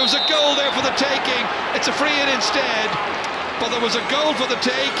dear, there was a goal there for the taking. It's a free in instead, but there was a goal for the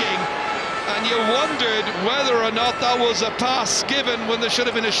taking. And you wondered whether or not that was a pass given when there should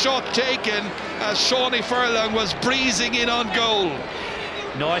have been a shot taken, as Shawnee Furlong was breezing in on goal.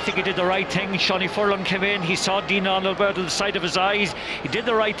 No, I think he did the right thing. Shawnee Furlong came in, he saw Dean Odlum out of the side of his eyes. He did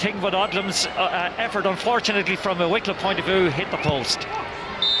the right thing, but Odlum's effort, unfortunately from a Wicklow point of view, hit the post.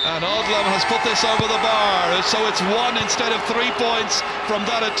 And Odlum has put this over the bar, so it's 1 instead of 3 points from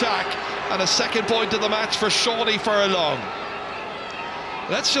that attack, and a second point of the match for Shawnee Furlong.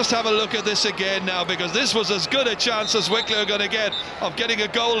 Let's just have a look at this again now, because this was as good a chance as Wicklow are going to get of getting a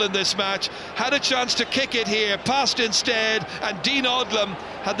goal in this match. Had a chance to kick it here, passed instead, and Dean Odlum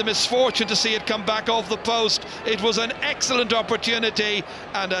had the misfortune to see it come back off the post. It was an excellent opportunity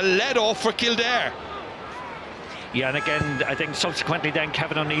and a let-off for Kildare. Yeah, and again, I think subsequently then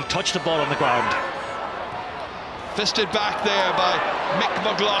Kevin O'Neill touched the ball on the ground. Fisted back there by Mick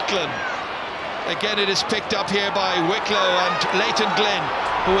McLaughlin. Again, it is picked up here by Wicklow and Leighton Glynn,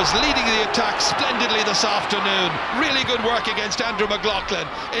 who was leading the attack splendidly this afternoon. Really good work against Andrew McLaughlin.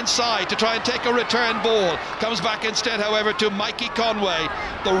 Inside to try and take a return ball. Comes back instead, however, to Mikey Conway,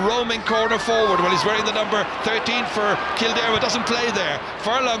 the roaming corner forward. Well, he's wearing the number 13 for Kildare, but doesn't play there.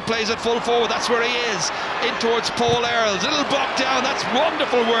 Furlong plays it full forward. That's where he is. In towards Paul Earls. Little block down. That's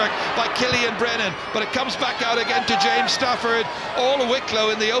wonderful work by Killian Brennan. But it comes back out again to James Stafford. All Wicklow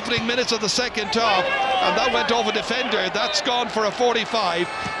in the opening minutes of the second half. And that went off a defender. That's gone for a 45.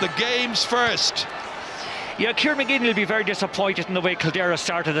 The game's first. Yeah, Kieran McGinn will be very disappointed in the way Kildare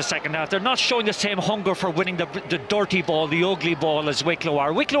started the second half. They're not showing the same hunger for winning the dirty ball, the ugly ball, as Wicklow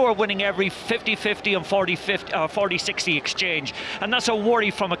are. Wicklow are winning every 50-50 and 40-60 exchange, and that's a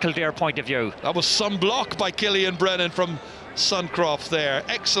worry from a Kildare point of view. That was some block by Killian Brennan from Suncroft there.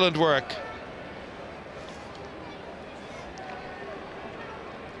 Excellent work.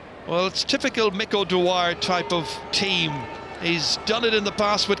 Well, it's typical Mick O'Dwyer type of team. He's done it in the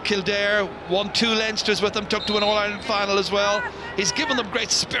past with Kildare, won 2 Leinsters with them, took to an All-Ireland final as well. He's given them great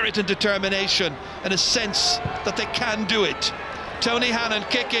spirit and determination and a sense that they can do it. Tony Hannon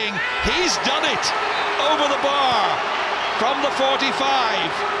kicking, he's done it over the bar from the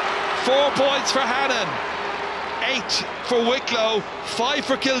 45. 4 points for Hannon, 8 for Wicklow, 5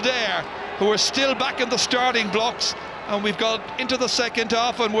 for Kildare, who are still back in the starting blocks. And we've got into the second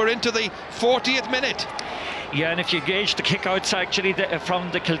half and we're into the 40th minute. Yeah, and if you gauge the kick-outs actually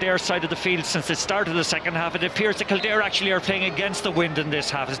from the Kildare side of the field since the start of the second half, it appears that Kildare actually are playing against the wind in this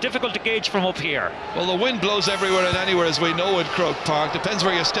half. It's difficult to gauge from up here. Well, the wind blows everywhere and anywhere, as we know, in Croke Park. Depends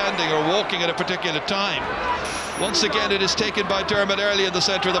where you're standing or walking at a particular time. Once again, it is taken by Dermot early in the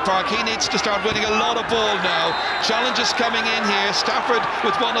centre of the park. He needs to start winning a lot of ball now. Challenges coming in here. Stafford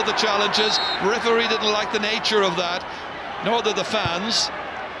with one of the challenges. Referee didn't like the nature of that, nor did the fans.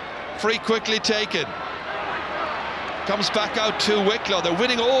 Free quickly taken. Comes back out to Wicklow. They're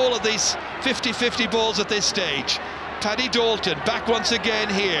winning all of these 50-50 balls at this stage. Paddy Dalton back once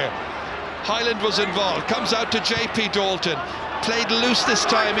again here. Highland was involved. Comes out to JP Dalton. Played loose this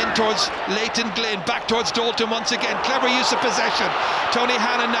time in towards Leighton Glynn. Back towards Dalton once again. Clever use of possession. Tony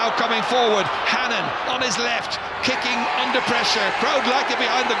Hannon now coming forward. Hannon on his left, kicking under pressure. Crowd like it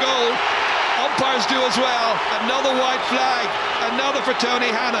behind the goal. Umpires do as well. Another white flag, another for Tony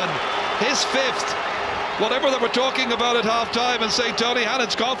Hannon, his 5th. Whatever they were talking about at half-time and saying Tony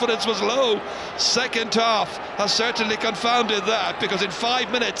Hannon's confidence was low, second half has certainly confounded that, because in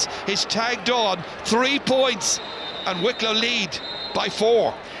 5 minutes he's tagged on 3 points and Wicklow lead by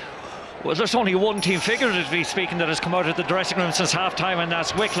 4. Well, there's only one team, figuratively speaking, that has come out of the dressing room since half-time, and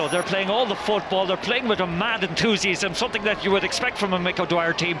that's Wicklow. They're playing all the football, they're playing with a mad enthusiasm, something that you would expect from a Mick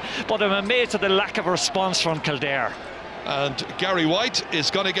O'Dwyer team, but I'm amazed at the lack of a response from Kildare. And Gary White is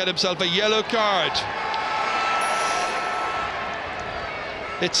going to get himself a yellow card.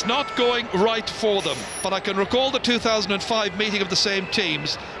 It's not going right for them, but I can recall the 2005 meeting of the same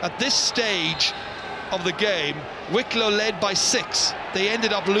teams. At this stage of the game, Wicklow led by 6. They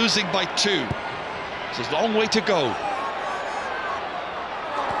ended up losing by 2. It's a long way to go.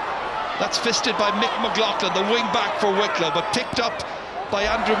 That's fisted by Mick McLaughlin, the wing back for Wicklow, but picked up by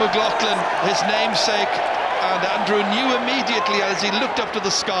Andrew McLaughlin, his namesake, and Andrew knew immediately as he looked up to the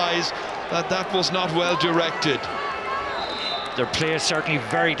skies that that was not well directed. Their play is certainly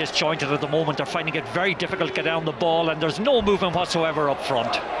very disjointed at the moment. They're finding it very difficult to get down the ball, and there's no movement whatsoever up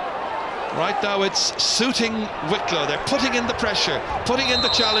front. Right now it's suiting Wicklow. They're putting in the pressure, putting in the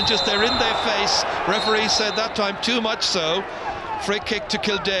challenges. They're in their face. Referee said that time too much so. Free kick to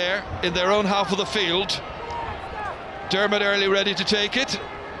Kildare in their own half of the field. Dermot Early ready to take it.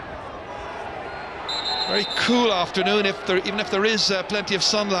 Very cool afternoon, even if there is plenty of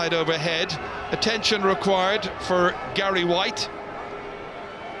sunlight overhead. Attention required for Gary White.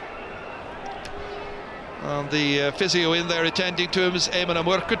 And the physio in there attending to him is Eamon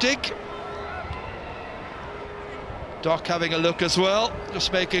Amurkadig. Doc having a look as well,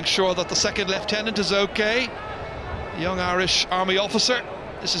 just making sure that the second lieutenant is okay. Young Irish Army officer.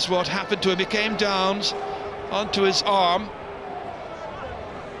 This is what happened to him. He came down onto his arm,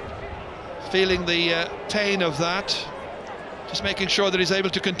 feeling the pain of that. Just making sure that he's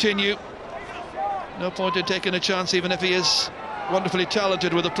able to continue. No point in taking a chance, even if he is wonderfully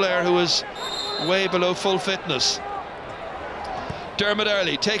talented, with a player who is way below full fitness. Dermot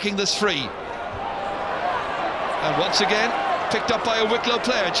Early taking this free. And once again, picked up by a Wicklow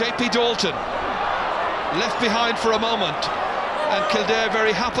player, JP Dalton. Left behind for a moment. And Kildare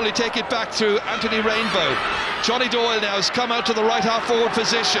very happily take it back through Anthony Rainbow. Johnny Doyle now has come out to the right half forward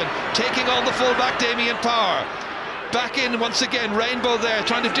position, taking on the full-back Damien Power. Back in once again, Rainbow there,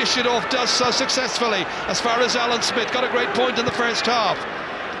 trying to dish it off, does so successfully as far as Alan Smith. Got a great point in the first half.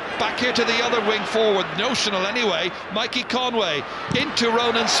 Back here to the other wing forward, notional anyway, Mikey Conway into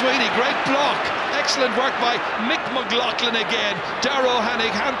Ronan Sweeney. Great block, excellent work by Mick McLaughlin again. Darrow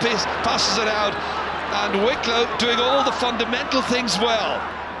Hannig passes it out, and Wicklow doing all the fundamental things well.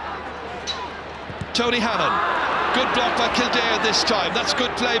 Tony Hannon, good block by Kildare this time. That's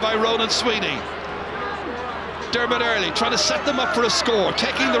good play by Ronan Sweeney. Dermot Early trying to set them up for a score,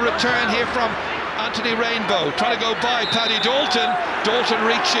 taking the return here from Anthony Rainbow, trying to go by Paddy Dalton. Dalton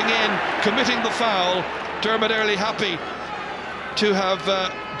reaching in, committing the foul. Dermot Early happy to have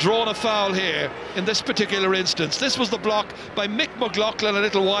drawn a foul here in this particular instance. This was the block by Mick McLaughlin a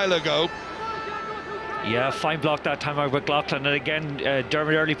little while ago. Yeah, fine block that time by McLaughlin, and again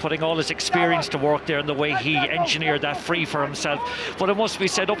Dermot Early putting all his experience to work there in the way he engineered that free for himself. But it must be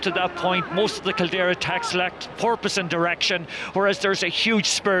said, up to that point most of the Kildare attacks lacked purpose and direction, whereas there's a huge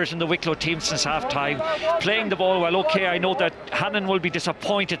spirit in the Wicklow team since half-time, playing the ball well. Okay, I know that Hannon will be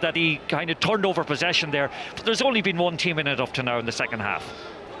disappointed that he kind of turned over possession there, but there's only been one team in it up to now in the second half.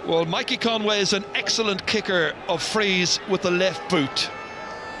 Well, Mikey Conway is an excellent kicker of frees with the left boot.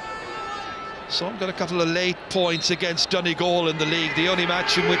 So I've got a couple of late points against Donegal in the league, the only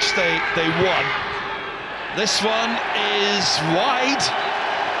match in which they won. This one is wide,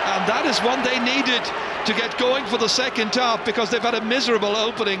 and that is one they needed to get going for the second half, because they've had a miserable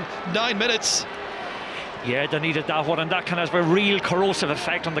opening 9 minutes. Yeah, they needed that one, and that can have a real corrosive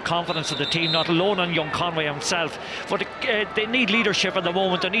effect on the confidence of the team, not alone on young Conway himself. But they need leadership at the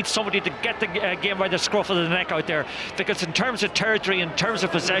moment. They need somebody to get the game by the scruff of the neck out there, because in terms of territory, in terms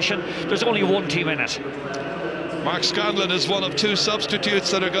of possession, there's only one team in it. Mark Scanlon is one of 2 substitutes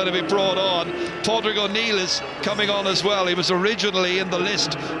that are going to be brought on. Padraig O'Neill is coming on as well. He was originally in the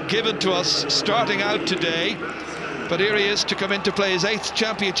list given to us starting out today, but here he is to come in to play his 8th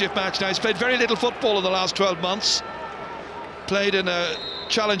championship match. Now, he's played very little football in the last 12 months. Played in a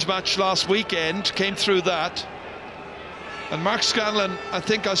challenge match last weekend, came through that. And Mark Scanlon, I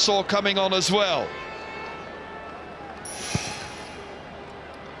think I saw coming on as well.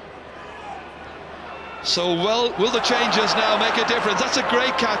 So, well, will the changes now make a difference? That's a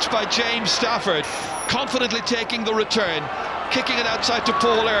great catch by James Stafford, confidently taking the return. kicking it outside to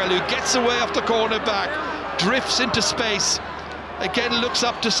Paul Earle, who gets away off the corner back, drifts into space, again looks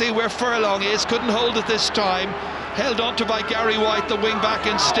up to see where Furlong is, couldn't hold it this time, held onto by Gary White, the wing back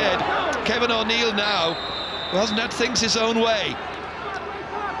instead. Kevin O'Neill now, who hasn't had things his own way.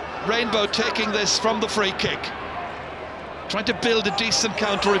 Rainbow taking this from the free kick, trying to build a decent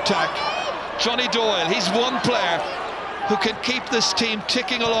counter-attack. Johnny Doyle, he's one player who can keep this team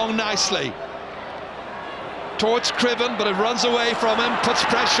ticking along nicely. Towards Criven, but it runs away from him, puts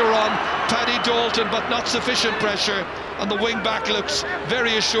pressure on Paddy Dalton, but not sufficient pressure, and the wing back looks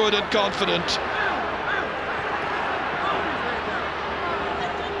very assured and confident.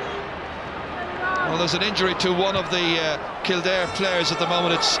 Well, there's an injury to one of the Kildare players at the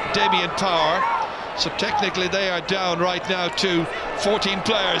moment. It's Damien Power, so technically they are down right now to 14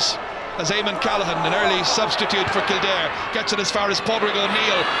 players, as Eamon Callaghan, an early substitute for Kildare, gets it as far as Padraig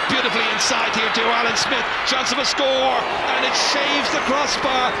O'Neill, beautifully inside here to Alan Smith, chance of a score, and it shaves the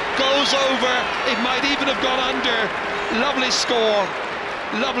crossbar, goes over, it might even have gone under. Lovely score,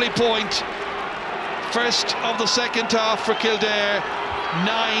 lovely point. First of the second half for Kildare,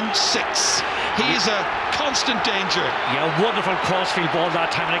 9-6. He's a constant danger. Yeah, wonderful crossfield ball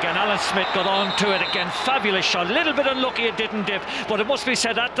that time, and again Alan Smith got on to it again. Fabulous shot, a little bit unlucky it didn't dip, but it must be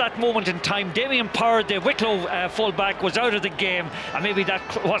said at that moment in time Damien Power, the Wicklow full-back, was out of the game, and maybe that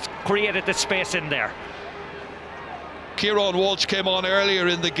was created the space in there. Kieran Walsh came on earlier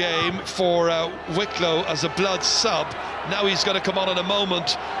in the game for Wicklow as a blood sub. Now he's going to come on in a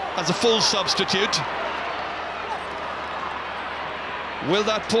moment as a full substitute. Will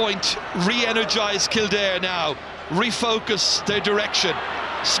that point re-energise Kildare now, refocus their direction?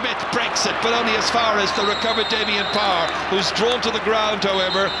 Smith breaks it, but only as far as the recovered Damien Power, who's drawn to the ground,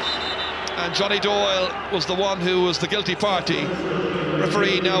 however, and Johnny Doyle was the one who was the guilty party.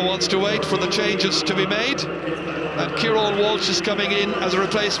 Referee now wants to wait for the changes to be made, and Kieran Walsh is coming in as a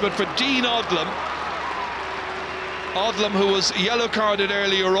replacement for Dean Odlum. Odlum, who was yellow carded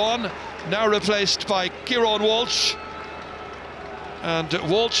earlier on, now replaced by Kieran Walsh. And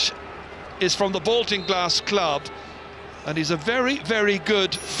Walsh is from the Bolting Glass Club, and he's a very, very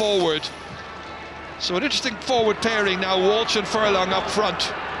good forward. So an interesting forward pairing now, Walsh and Furlong up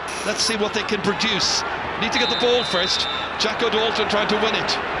front. Let's see what they can produce. Need to get the ball first. Jacko Dalton trying to win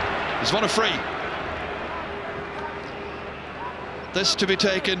it. He's won a free. This to be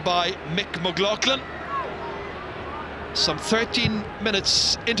taken by Mick McLaughlin. Some 13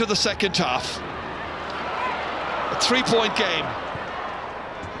 minutes into the second half. A 3-point game.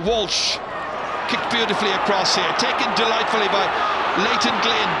 Walsh kicked beautifully across here, taken delightfully by Leighton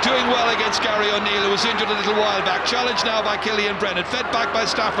Glynn, doing well against Gary O'Neill, who was injured a little while back. Challenged now by Killian Brennan, fed back by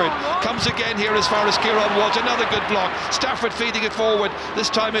Stafford, comes again here as far as Kieran Walsh, another good block. Stafford feeding it forward,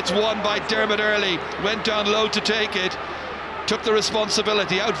 this time it's won by Dermot Early, went down low to take it, took the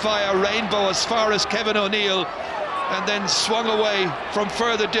responsibility out via Rainbow as far as Kevin O'Neill, and then swung away from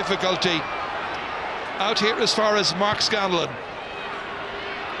further difficulty. Out here as far as Mark Scanlon.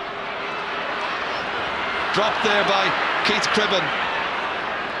 Dropped there by Keith Criven.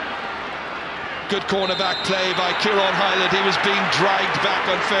 Good cornerback play by Kieran Hyland. He was being dragged back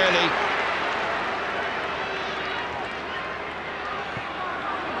unfairly.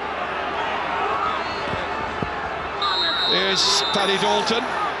 Here's Paddy Dalton.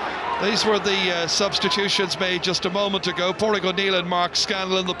 These were the substitutions made just a moment ago. Padraig O'Neill and Mark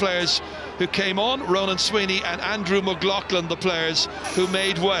Scanlon, the players who came on. Ronan Sweeney and Andrew McLaughlin, the players who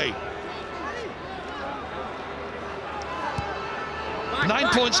made way. 9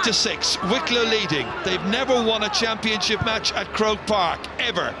 points to 6, Wicklow leading. They've never won a championship match at Croke Park,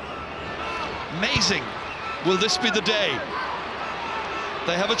 ever. Amazing. Will this be the day?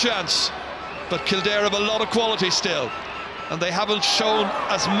 They have a chance, but Kildare have a lot of quality still, and they haven't shown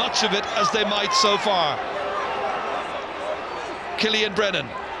as much of it as they might so far. Killian Brennan,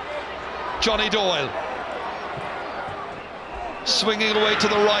 Johnny Doyle. Swinging away to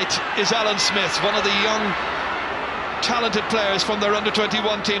the right is Alan Smith, one of the young talented players from their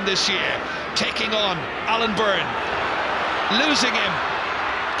under-21 team this year, taking on Alan Byrne, losing him,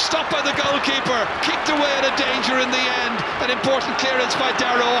 stopped by the goalkeeper, kicked away at a danger in the end. An important clearance by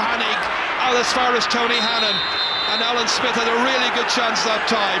Darragh O'Hanig out as far as Tony Hannon, and Alan Smith had a really good chance that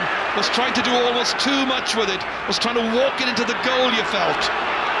time, was trying to do almost too much with it, was trying to walk it into the goal, you felt.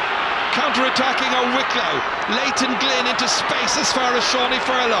 Counter-attacking are Wicklow. Leighton Glynn into space as far as Shawnee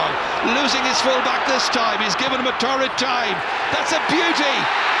Furlong, losing his full-back this time. He's given him a torrid time. That's a beauty.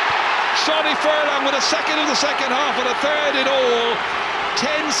 Shawnee Furlong with a second of the second half and a third in all.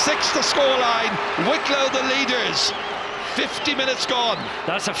 10-6 the scoreline. Wicklow the leaders. 50 minutes gone.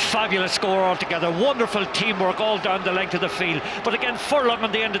 That's a fabulous score altogether. Wonderful teamwork all down the length of the field. But again, Furlong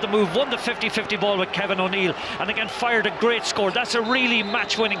on the end of the move won the 50-50 ball with Kevin O'Neill, and again fired a great score. That's a really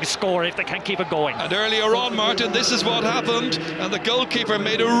match-winning score if they can keep it going. And earlier on, Martin, this is what happened, and the goalkeeper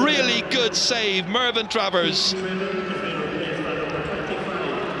made a really good save, Mervyn Travers.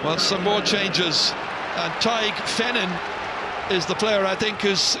 Well, some more changes, and Tadhg Fennin is the player I think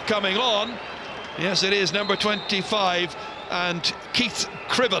who's coming on. Yes, it is number 25, and Keith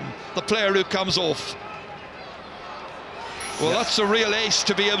Cribben, the player who comes off. Well, that's a real ace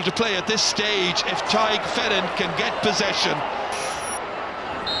to be able to play at this stage if Tadhg Fennin can get possession.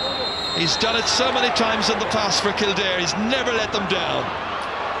 He's done it so many times in the past for Kildare, he's never let them down.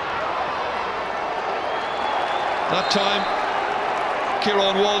 That time,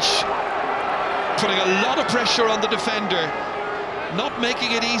 Kieran Walsh putting a lot of pressure on the defender, not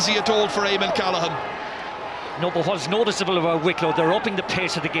making it easy at all for Eamon Callaghan. No, but what's noticeable about Wicklow, they're upping the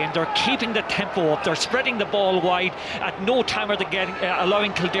pace of the game, they're keeping the tempo up, they're spreading the ball wide. At no time are they getting,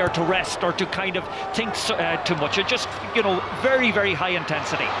 allowing Kildare to rest or to kind of think too much. It's just, you know, very, very high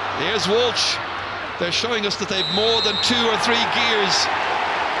intensity. Here's Walsh. They're showing us that they've more than 2 or 3 gears,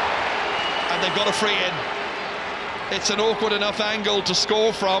 and they've got a free in. It's an awkward enough angle to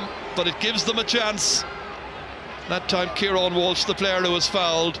score from, but it gives them a chance. That time Kieran Walsh, the player who was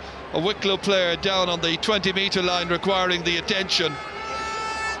fouled, a Wicklow player down on the 20-metre line requiring the attention.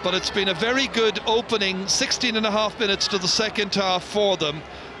 But it's been a very good opening 16.5 minutes to the second half for them.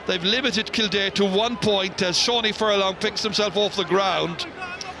 They've limited Kildare to 1 point as Shawnee Furlong picks himself off the ground.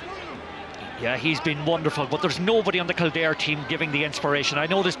 Yeah, he's been wonderful, but there's nobody on the Kildare team giving the inspiration. I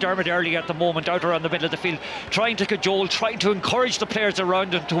noticed Dermot early at the moment out around the middle of the field trying to cajole, trying to encourage the players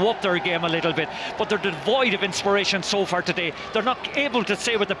around them to up their game a little bit, but they're devoid of inspiration so far today. They're not able to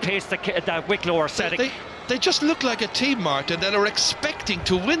stay with the pace that Wicklow are setting. They just look like a team, Martin, that are expecting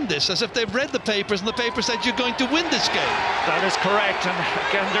to win this, as if they've read the papers and the paper said you're going to win this game. That is correct, and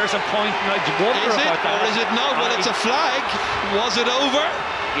again there's a point, and I wonder about that. Or is it not? Well, it's a flag. Was it over?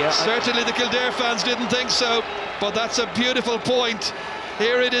 Yeah, certainly the Kildare fans didn't think so, but that's a beautiful point.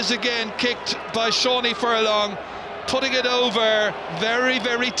 Here it is again, kicked by Shawnee Furlong, putting it over. Very,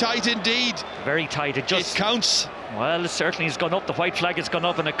 very tight indeed. Very tight. It counts. Well, it certainly has gone up. The white flag has gone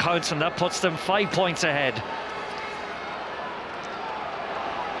up and it counts, and that puts them 5 points ahead.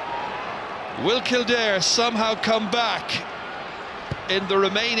 Will Kildare somehow come back in the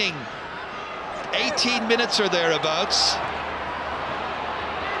remaining 18 minutes or thereabouts?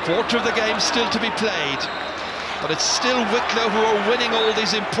 Quarter of the game still to be played, but it's still Wicklow who are winning all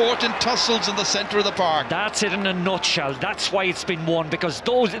these important tussles in the centre of the park. That's it in a nutshell. That's why it's been won, because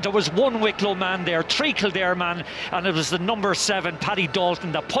there was one Wicklow man there, 3 Kildare man, and it was the number 7, Paddy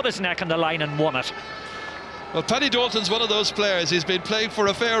Dalton, that put his neck on the line and won it. Well, Paddy Dalton's one of those players. He's been playing for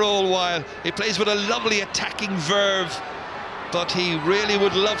a fair old while. He plays with a lovely attacking verve, but he really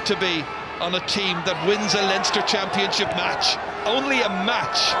would love to be on a team that wins a Leinster Championship match. Only a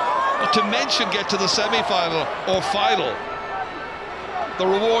match, not to mention get to the semi-final or final. The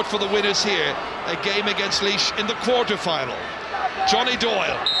reward for the winners here, a game against Laois in the quarter-final. Johnny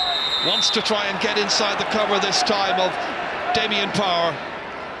Doyle wants to try and get inside the cover this time of Damien Power.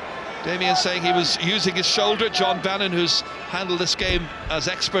 Damien saying he was using his shoulder. John Bannon, who's handled this game as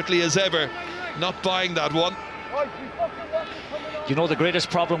expertly as ever, not buying that one. You know, the greatest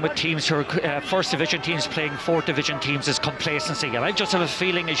problem with teams who are First Division teams playing Fourth Division teams is complacency. And I just have a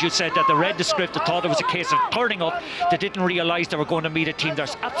feeling, as you said, that they read the script, they thought it was a case of turning up. They didn't realise they were going to meet a team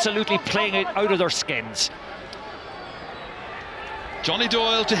that's absolutely playing it out of their skins. Johnny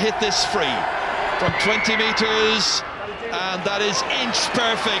Doyle to hit this free from 20 metres, and that is inch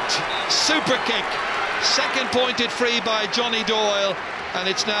perfect. Super kick. Second pointed free by Johnny Doyle, and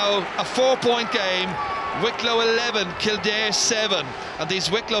it's now a 4-point game. Wicklow 11, Kildare 7, and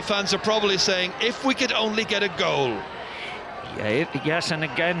these Wicklow fans are probably saying, if we could only get a goal. Yeah, yes, and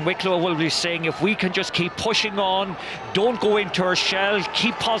again Wicklow will be saying, if we can just keep pushing on, don't go into our shell,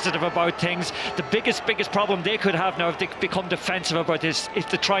 keep positive about things. The biggest problem they could have now, if they become defensive about this, is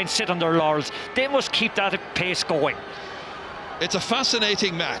to try and sit on their laurels. They must keep that pace going. It's a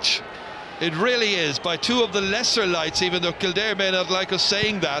fascinating match. It really is, by 2 of the lesser lights, even though Kildare may not like us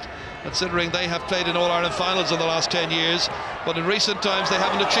saying that, considering they have played in All-Ireland finals in the last 10 years, but in recent times they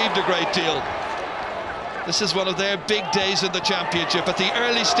haven't achieved a great deal. This is one of their big days in the championship, at the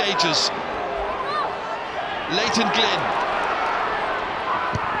early stages. Leighton Glynn.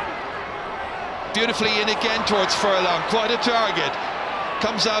 Beautifully in again towards Furlong, quite a target.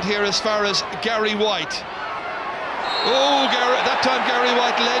 Comes out here as far as Gary White. Oh, that time Gary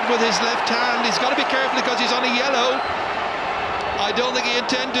White led with his left hand. He's got to be careful because he's on a yellow. I don't think he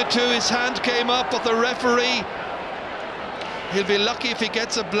intended to. His hand came up, but the referee, he'll be lucky if he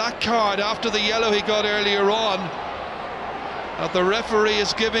gets a black card after the yellow he got earlier on. But the referee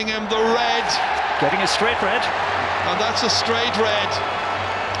is giving him the red. Getting a straight red. And that's a straight red.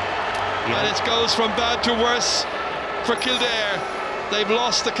 Yeah. And it goes from bad to worse for Kildare. They've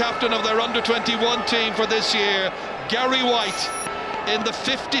lost the captain of their under-21 team for this year, Gary White, in the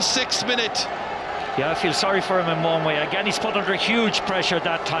 56th minute. Yeah, I feel sorry for him in one way. Again, he's put under huge pressure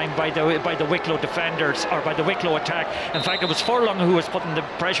that time by the Wicklow defenders, or by the Wicklow attack. In fact, it was Furlong who was putting the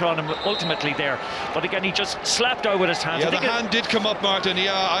pressure on him ultimately there. But again, he just slapped out with his hands. Yeah, the hand did come up, Martin.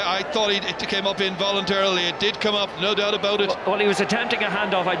 Yeah, I thought it came up involuntarily. It did come up, no doubt about it. Well, he was attempting a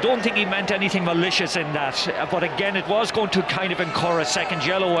handoff. I don't think he meant anything malicious in that. But again, it was going to kind of incur a second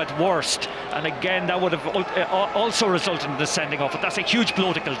yellow at worst. And again, that would have also resulted in the sending off. But that's a huge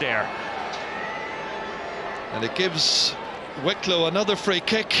blow to Kildare. And it gives Wicklow another free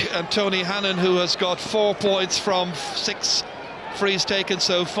kick, and Tony Hannon, who has got 4 points from 6 frees taken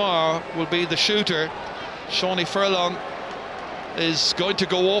so far, will be the shooter. Shawnee Furlong is going to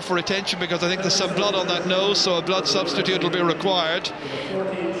go off for attention because I think there's some blood on that nose, so a blood substitute will be required.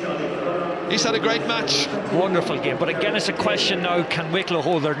 He's had a great match. Wonderful game, but again it's a question now, can Wicklow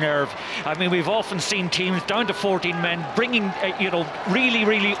hold their nerve? I mean, we've often seen teams down to 14 men bringing,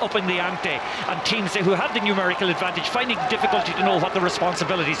 really upping the ante, and teams who had the numerical advantage finding difficulty to know what the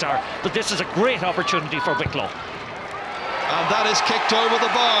responsibilities are. But this is a great opportunity for Wicklow. And that is kicked over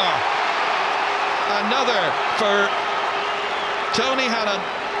the bar. Another for Tony Hannon.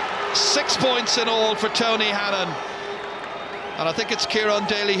 6 points in all for Tony Hannon. And I think it's Kieran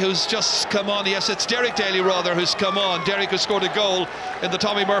Daly who's just come on. Yes, it's Derek Daly rather who's come on. Derek, who scored a goal in the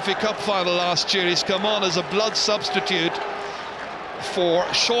Tommy Murphy Cup final last year, he's come on as a blood substitute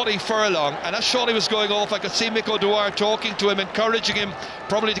for Shawnee Furlong. And as Shawnee was going off, I could see Mick O'Dwyer talking to him, encouraging him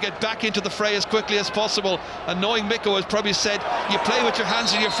probably to get back into the fray as quickly as possible. And knowing Mick has probably said, you play with your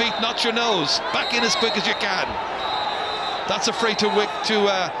hands and your feet, not your nose. Back in as quick as you can. That's a free to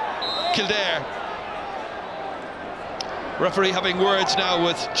Kildare. Referee having words now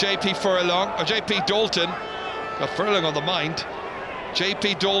with JP Furlong, or JP Dalton. Got Furlong on the mind.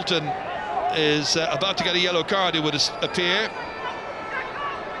 JP Dalton is about to get a yellow card, it would appear.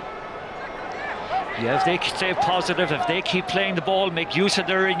 Yeah, if they stay positive, if they keep playing the ball, make use of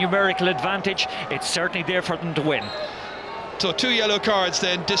their numerical advantage, it's certainly there for them to win. So 2 yellow cards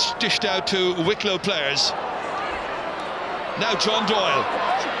then dished out to Wicklow players. Now John Doyle,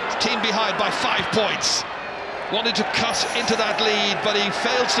 team behind by 5 points. Wanted to cut into that lead, but he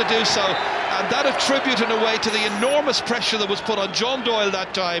fails to do so, and that attributed in a way to the enormous pressure that was put on John Doyle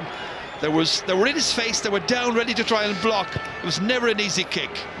that time. They were in his face, they were down ready to try and block. It was never an easy kick.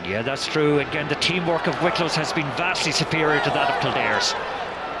 Yeah, that's true. Again, the teamwork of Wicklow's has been vastly superior to that of Kildare's.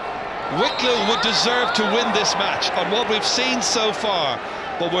 Wicklow would deserve to win this match on what we've seen so far,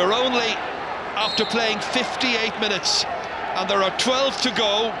 but we're only after playing 58 minutes and there are 12 to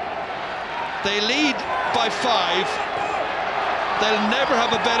go. They lead by 5. They'll never have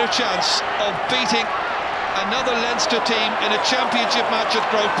a better chance of beating another Leinster team in a championship match at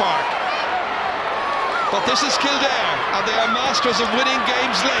Grove Park. But this is Kildare, and they are masters of winning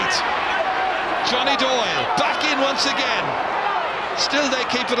games late. Johnny Doyle back in once again. Still they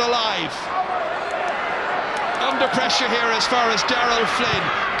keep it alive. Under pressure here as far as Darrell Flynn.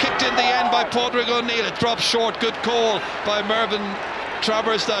 Kicked in the end by Padraig O'Neill. It dropped short. Good call by Mervyn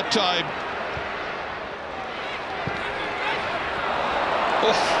Travers that time.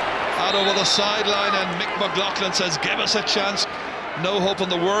 Out over the sideline, and Mick McLaughlin says, give us a chance. No hope in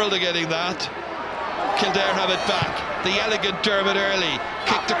the world of getting that. Kildare have it back. The elegant Dermot Early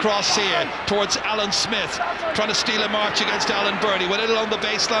kicked across here towards Alan Smith, trying to steal a march against Alan Burney. Went in along the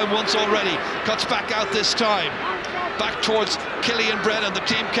baseline once already, cuts back out this time. Back towards Killian Brennan, the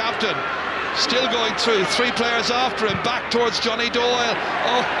team captain. Still going through, 3 players after him, back towards Johnny Doyle.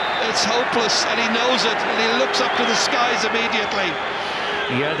 Oh, it's hopeless, and he knows it, and he looks up to the skies immediately.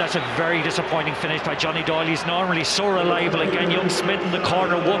 Yeah, that's a very disappointing finish by Johnny Doyle. He's normally so reliable. Again, young Smith in the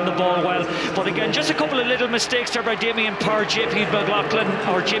corner won the ball well. But again, just a couple of little mistakes there by Damien Parr, JP McLaughlin,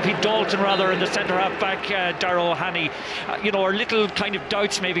 or JP Dalton rather, in the centre half back, Darragh O'Haney. Or little kind of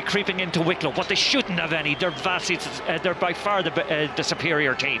doubts maybe creeping into Wicklow, but they shouldn't have any. They're vastly, they're by far the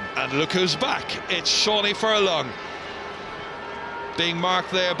superior team. And look who's back. It's Shawnee Furlong, being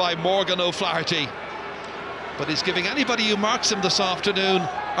marked there by Morgan O'Flaherty. But he's giving anybody who marks him this afternoon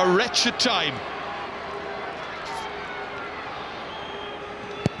a wretched time.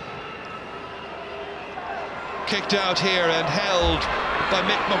 Kicked out here and held by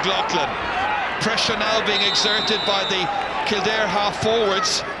Mick McLaughlin. Pressure now being exerted by the Kildare half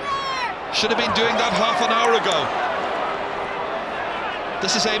forwards. Should have been doing that half an hour ago.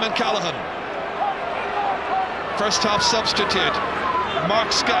 This is Eamon Callaghan. First half substitute.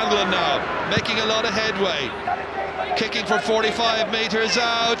 Mark Scanlon now, making a lot of headway. Kicking from 45 metres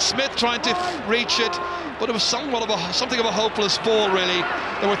out. Smith trying to reach it, but it was something of a hopeless ball, really.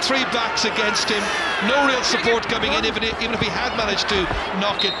 There were three backs against him. No real support coming in, even if he had managed to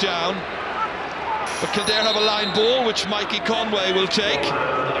knock it down. But Kildare have a line ball, which Mikey Conway will take.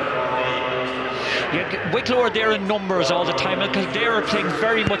 Yeah, Wicklow are there in numbers all the time, and Kildare are playing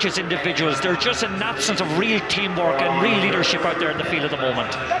very much as individuals. They're just an absence of real teamwork and real leadership out there in the field at the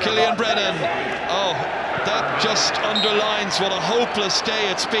moment. Killian Brennan, oh, that just underlines what a hopeless day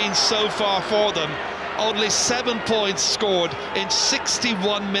it's been so far for them. Only 7 points scored in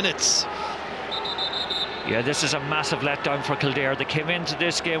 61 minutes. Yeah, this is a massive letdown for Kildare. They came into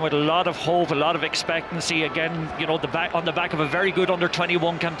this game with a lot of hope, a lot of expectancy. Again, you know, on the back of a very good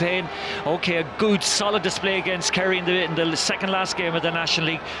under-21 campaign. Okay, a good, solid display against Kerry in the second last game of the National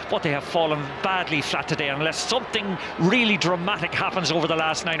League. But they have fallen badly flat today. Unless something really dramatic happens over the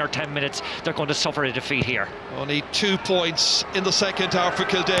last 9 or 10 minutes, they're going to suffer a defeat here. Only 2 points in the second half for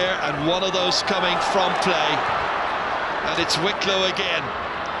Kildare, and one of those coming from play. And it's Wicklow again.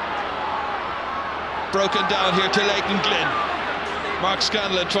 Broken down here to Leighton Glynn. Mark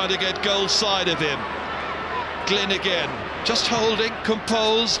Scanlon trying to get goal side of him. Glynn again, just holding,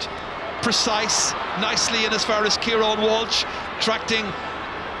 composed, precise, nicely in as far as Kieran Walsh, attracting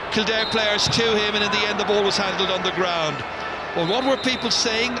Kildare players to him, and in the end the ball was handled on the ground. Well, what were people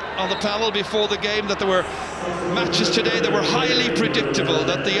saying on the panel before the game? That there were matches today that were highly predictable,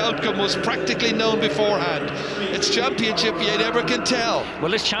 that the outcome was practically known beforehand. It's championship, you never can tell.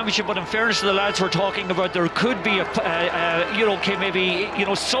 Well, it's championship, but in fairness to the lads we're talking about, there could be there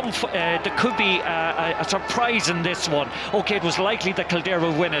could be a surprise in this one. Okay, it was likely that Kildare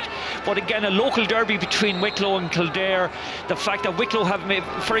would win it, but again, a local derby between Wicklow and Kildare. The fact that Wicklow have,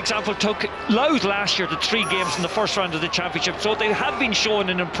 for example, took Louth last year to 3 games in the first round of the championship, so they have been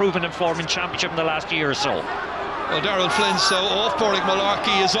showing an improvement in form in championship in the last year or so. Well, Darrell Flynn's so off, Porrick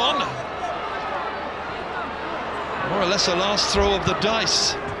Malarkey is on. More or less a last throw of the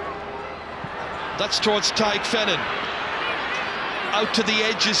dice. That's towards Tadhg Fennin. Out to the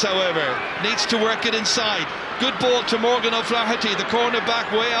edges, however. Needs to work it inside. Good ball to Morgan O'Flaherty, the corner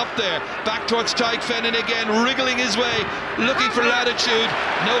back way up there. Back towards Tadhg Fennin again, wriggling his way, looking for latitude.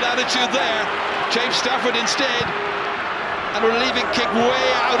 No latitude there. James Stafford instead. And a relieving kick way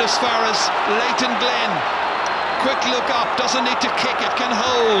out as far as Leighton Glynn. Quick look up, doesn't need to kick it, can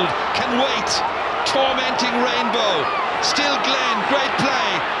hold, can wait. Tormenting Rainbow. Still Glynn, great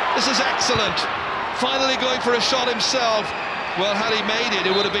play. This is excellent. Finally going for a shot himself. Well, had he made it,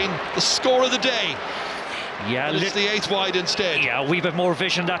 it would have been the score of the day. Yeah, it's the 8th wide instead. Yeah, we bit more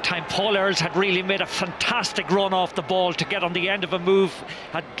vision that time. Paul Earls had really made a fantastic run off the ball to get on the end of a move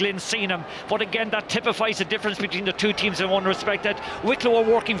had Glynn seen him. But again, that typifies the difference between the two teams in one respect, that Wicklow are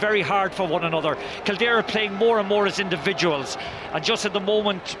working very hard for one another. Kildare are playing more and more as individuals. And just at the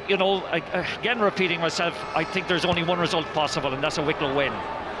moment, you know, again repeating myself, I think there's only one result possible, and that's a Wicklow win.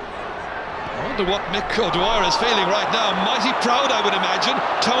 I wonder what Mick O'Dwyer is feeling right now. Mighty proud, I would imagine.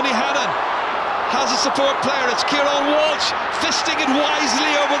 Tony Hannon has a support player. It's Kieran Walsh fisting it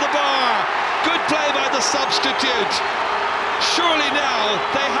wisely over the bar. Good play by the substitute. Surely now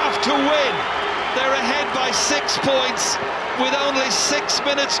they have to win. They're ahead by 6 points with only 6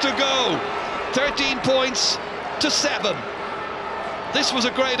 minutes to go. 13 points to 7. This was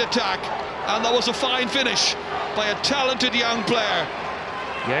a great attack, and that was a fine finish by a talented young player.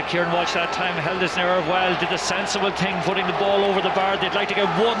 Yeah, Kieran Walsh that time held his nerve well, did a sensible thing, putting the ball over the bar. They'd like to get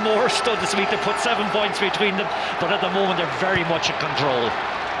one more stud this week to put 7 points between them, but at the moment they're very much in control.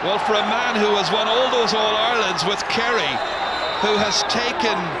 Well, for a man who has won all those All-Irelands with Kerry, who has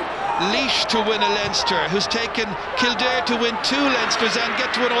taken Laois to win a Leinster, who's taken Kildare to win 2 Leinsters and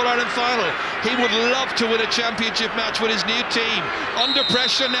get to an All-Ireland final, he would love to win a championship match with his new team. Under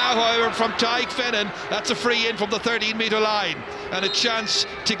pressure now, however, from Tadhg Fennin. That's a free in from the 13-metre line, and a chance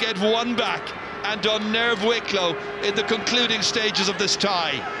to get one back and unnerve Wicklow in the concluding stages of this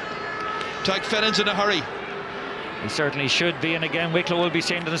tie. Tadhg Fennin's in a hurry. He certainly should be, and again Wicklow will be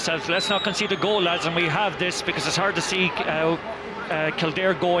saying to themselves, let's not concede a goal, lads, and we have this, because it's hard to see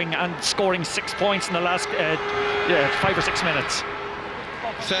Kildare going and scoring 6 points in the last 5 or 6 minutes.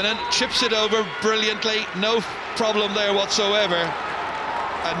 Fennin chips it over brilliantly, no problem there whatsoever,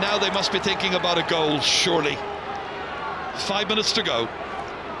 and now they must be thinking about a goal, surely. 5 minutes to go.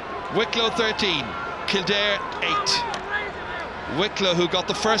 Wicklow 13, Kildare 8. Wicklow, who got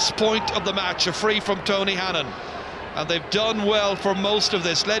the first point of the match, a free from Tony Hannon. and they've done well for most of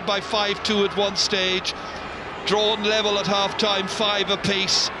this. Led by 5-2 at one stage, drawn level at half-time, 5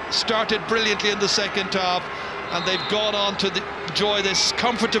 apiece, started brilliantly in the second half, and they've gone on to enjoy this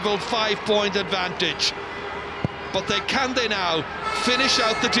comfortable 5-point advantage. But can they now finish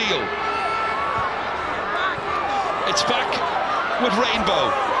out the deal? It's back with Rainbow.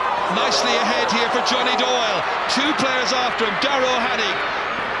 Nicely ahead here for Johnny Doyle. 2 players after him, Darrow Hannig.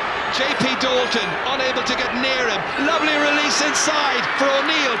 JP Dalton unable to get near him. Lovely release inside for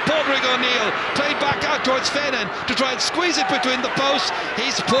O'Neill. Padraig O'Neill played back out towards Fennan to try and squeeze it between the posts.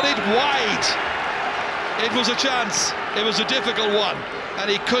 He's put it wide. It was a chance. It was a difficult one, and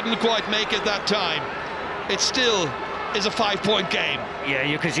he couldn't quite make it that time. It still is a 5-point game. Yeah,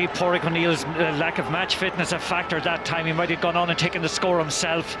 you can see Padraig O'Neill's lack of match fitness a factor that time. He might have gone on and taken the score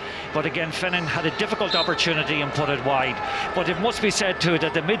himself, but again Fennan had a difficult opportunity and put it wide. But it must be said too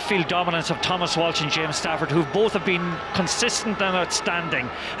that the midfield dominance of Thomas Walsh and James Stafford, who both have been consistent and outstanding,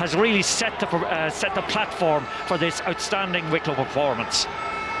 has really set the platform for this outstanding Wicklow performance.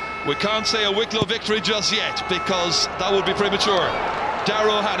 We can't say a Wicklow victory just yet, because that would be premature.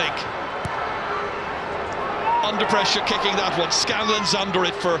 Darrow Hannig under pressure, kicking that one. Scanlon's under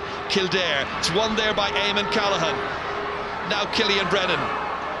it for Kildare. It's won there by Eamon Callaghan. Now Killian Brennan,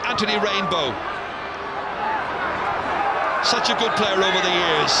 Anthony Rainbow. Such a good player over the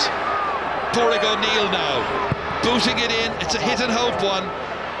years. Padraig O'Neill now booting it in. It's a hit and hope one,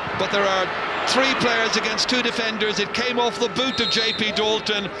 but there are 3 players against 2 defenders. It came off the boot of JP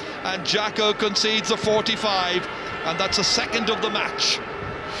Dalton, and Jacko concedes a 45, and that's a second of the match.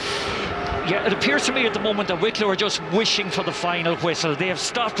 Yeah, it appears to me at the moment that Wicklow are just wishing for the final whistle. They have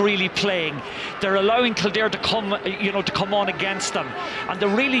stopped really playing. They're allowing Kildare to come on against them, and they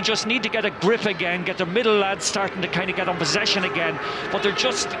really just need to get a grip again, get their middle lads starting to kind of get on possession again. But they're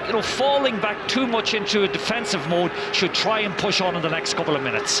just, falling back too much into a defensive mode. Should try and push on in the next couple of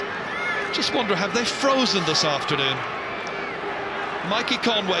minutes. Just wonder, have they frozen this afternoon? Mikey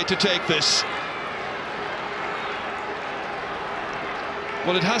Conway to take this.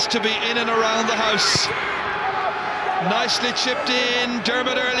 Well, it has to be in and around the house. Nicely chipped in.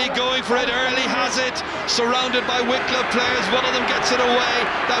 Dermot Early going for it. Early has it. Surrounded by Wicklow players. One of them gets it away.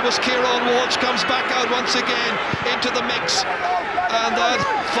 That was Kieran Walsh. Comes back out once again into the mix. And that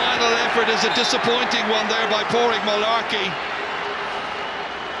final effort is a disappointing one there by Padraig Mullarkey.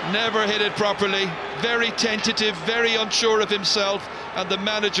 Never hit it properly. Very tentative, very unsure of himself. And the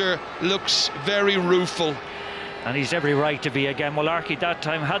manager looks very rueful. And he's every right to be again. Mullarkey that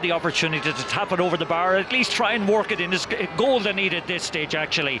time had the opportunity to tap it over the bar, at least try and work it in. His goal they needed at this stage,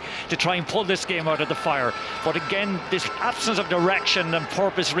 actually, to try and pull this game out of the fire. But again, this absence of direction and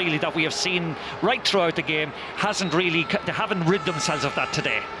purpose, really, that we have seen right throughout the game, they haven't rid themselves of that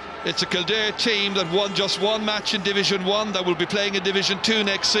today. It's a Kildare team that won just 1 match in Division 1, that will be playing in Division 2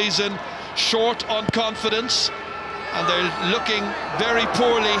 next season. Short on confidence, and they're looking very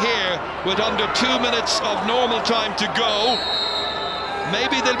poorly here with under 2 minutes of normal time to go.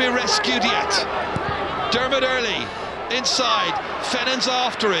 Maybe they'll be rescued yet. Dermot Early inside, Fennan's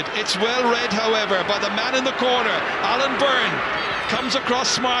after it. It's well read, however, by the man in the corner. Alan Byrne comes across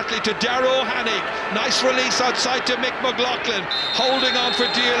smartly to Darrow Hannig. Nice release outside to Mick McLaughlin, holding on for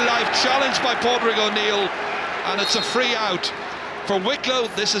dear life, challenged by Padraig O'Neill, and it's a free out. For Wicklow,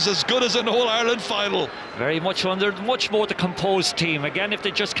 this is as good as an All-Ireland final. Very much under much more the composed team. Again, if they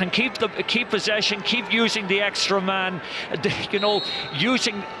just can keep possession, keep using the extra man,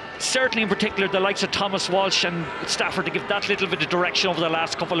 using certainly in particular the likes of Thomas Walsh and Stafford to give that little bit of direction over the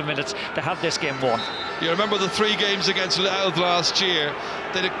last couple of minutes, to have this game won. You remember the 3 games against Louth last year?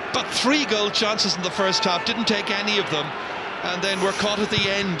 They had about 3 goal chances in the first half, didn't take any of them, and then were caught at the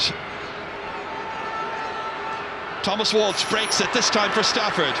end. Thomas Walsh breaks it, this time for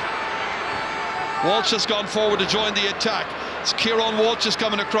Stafford. Walsh has gone forward to join the attack. It's Kieran Walsh is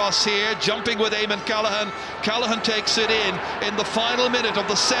coming across here, jumping with Eamon Callaghan. Callaghan takes it in the final minute of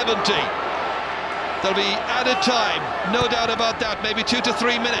the 70. There'll be added time, no doubt about that, maybe 2 to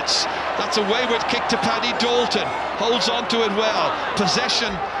 3 minutes. That's a wayward kick to Paddy Dalton, holds on to it well.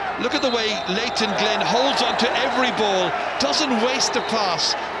 Possession, look at the way Leighton Glynn holds on to every ball, doesn't waste a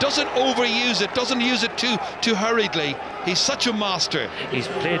pass, doesn't overuse it, doesn't use it too hurriedly. He's such a master. He's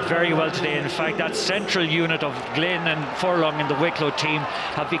played very well today. In fact, that central unit of Glynn and Furlong in the Wicklow team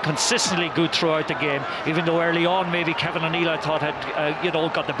have been consistently good throughout the game, even though early on maybe Kevin O'Neill, I thought, had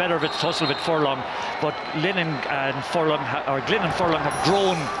got the better of its tussle with Furlong, but Glynn and Furlong have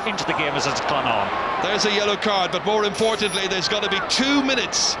grown into the game as it's gone on. There's a yellow card, but more importantly, there's got to be 2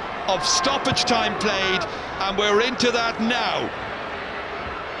 minutes of stoppage time played, and we're into that now.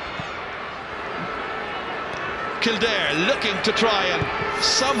 Kildare looking to try and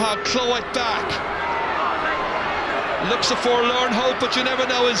somehow claw it back. Looks a forlorn hope, but you never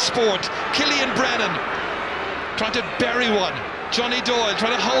know in sport. Killian Brennan trying to bury one. Johnny Doyle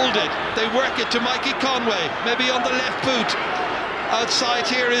trying to hold it. They work it to Mikey Conway, maybe on the left boot. Outside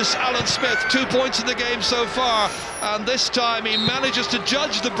here is Alan Smith, 2 points in the game so far, and this time he manages to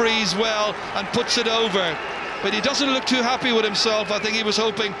judge the breeze well and puts it over. But he doesn't look too happy with himself. I think he was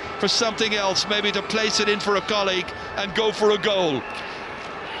hoping for something else, maybe to place it in for a colleague and go for a goal.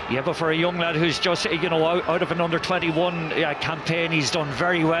 Yeah, but for a young lad who's just, you know, out of an under-21 campaign, he's done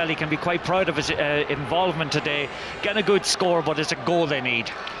very well. He can be quite proud of his involvement today. Getting a good score, but it's a goal they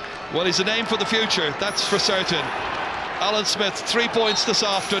need. Well, he's a name for the future, that's for certain. Alan Smith, 3 points this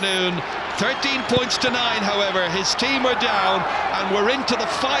afternoon. 13 points to 9, however. His team are down, and we're into the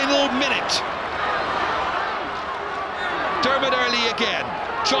final minute. Dermot Early again.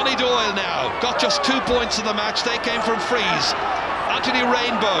 Johnny Doyle now. Got just 2 points in the match. They came from frees. Anthony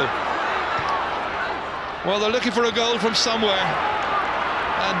Rainbow. Well, they're looking for a goal from somewhere.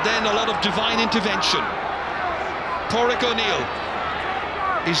 And then a lot of divine intervention. Porrick O'Neill.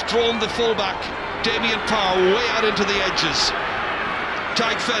 He's drawn the fullback, Damien Parr, way out into the edges.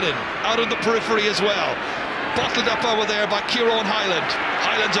 Tadhg Fennin out on the periphery as well. Bottled up over there by Kieran Hyland.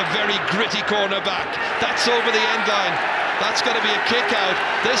 Hyland's a very gritty cornerback. That's over the end line. That's going to be a kick out.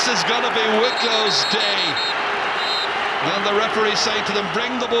 This is going to be Wicklow's day. And the referee saying to them,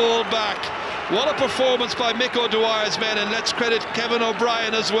 bring the ball back. What a performance by Mick O'Dwyer's men, and let's credit Kevin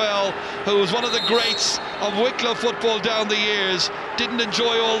O'Brien as well, who was one of the greats of Wicklow football down the years. Didn't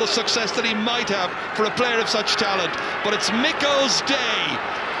enjoy all the success that he might have for a player of such talent, but it's Micko's day.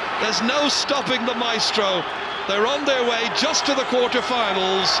 There's no stopping the maestro. They're on their way just to the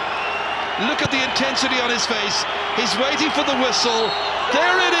quarterfinals. Look at the intensity on his face. He's waiting for the whistle.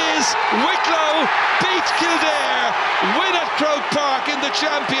 There it is. Wicklow beat Kildare, win at Croke Park in the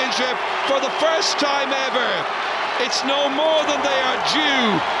championship for the first time ever. It's no more than they are due.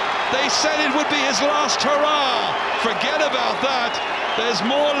 They said it would be his last hurrah. Forget about that. There's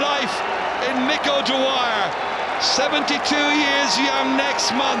more life in Mick O'Dwyer. 72 years young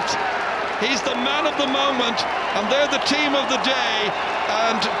next month. He's the man of the moment, and they're the team of the day.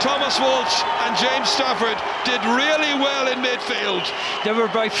 And Thomas Walsh and James Stafford did really well in midfield. They were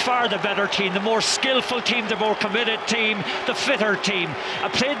by far the better team, the more skillful team, the more committed team, the fitter team.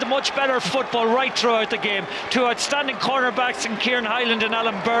 And played the much better football right throughout the game. Two outstanding cornerbacks in Kieran Hyland and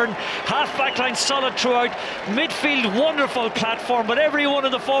Alan Byrne. Half-back line solid throughout. Midfield, wonderful platform, but every one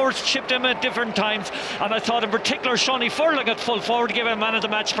of the forwards chipped in at different times. And I thought in particular Shawnee Furlong at full forward gave a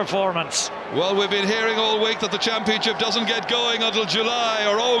man-of-the-match performance. Well, we've been hearing all week that the championship doesn't get going until July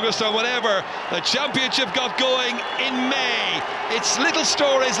or August or whenever. The championship got going in May. It's little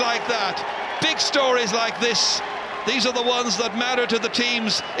stories like that, big stories like this. These are the ones that matter to the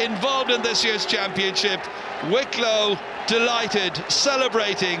teams involved in this year's championship. Wicklow delighted,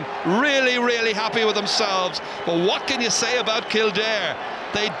 celebrating, really, really happy with themselves. But what can you say about Kildare?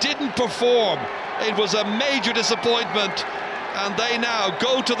 They didn't perform. It was a major disappointment. And they now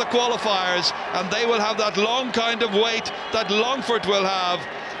go to the qualifiers, and they will have that long kind of wait that Longford will have.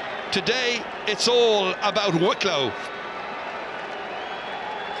 Today, it's all about Wicklow.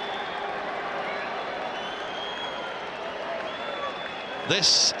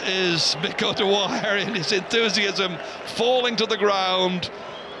 This is Mick O'Dwyer in his enthusiasm, falling to the ground.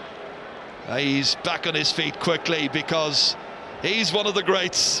 He's back on his feet quickly because he's one of the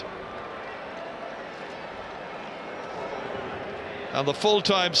greats. And the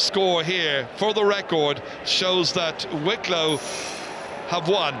full-time score here, for the record, shows that Wicklow have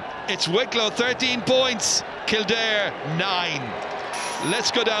won. It's Wicklow 13 points, Kildare 9. Let's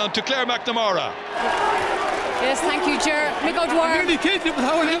go down to Claire McNamara. Yes, thank you, Ger. Mick O'Dwyer, you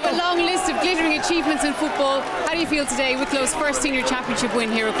have a long list of glittering achievements in football. How do you feel today, Wicklow's first senior championship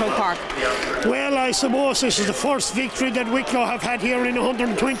win here at Croke Park? Well, I suppose this is the first victory that Wicklow have had here in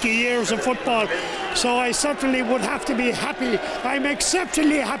 120 years of football. So I certainly would have to be happy. I'm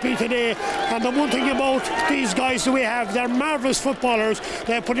exceptionally happy today. And the one thing about these guys that we have, they're marvellous footballers.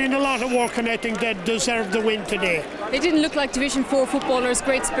 They put in a lot of work, and I think they deserve the win today. They didn't look like Division 4 footballers.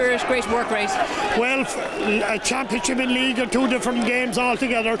 Great spirit, great work rate. Well, a championship and league are two different games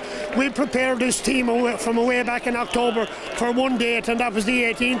altogether. We prepared this team from way back in October for one date, and that was the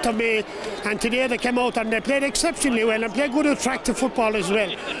 18th of May. And today they came out and they played exceptionally well and played good attractive football as well.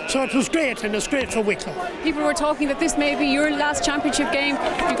 So it was great, and it's great for Wicklow. People were talking that this may be your last championship game.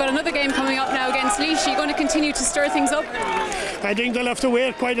 You've got another game coming up now against Laois. Are you going to continue to stir things up? I think they'll have to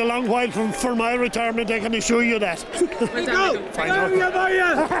wait quite a long while for my retirement, I can assure you that. Well done.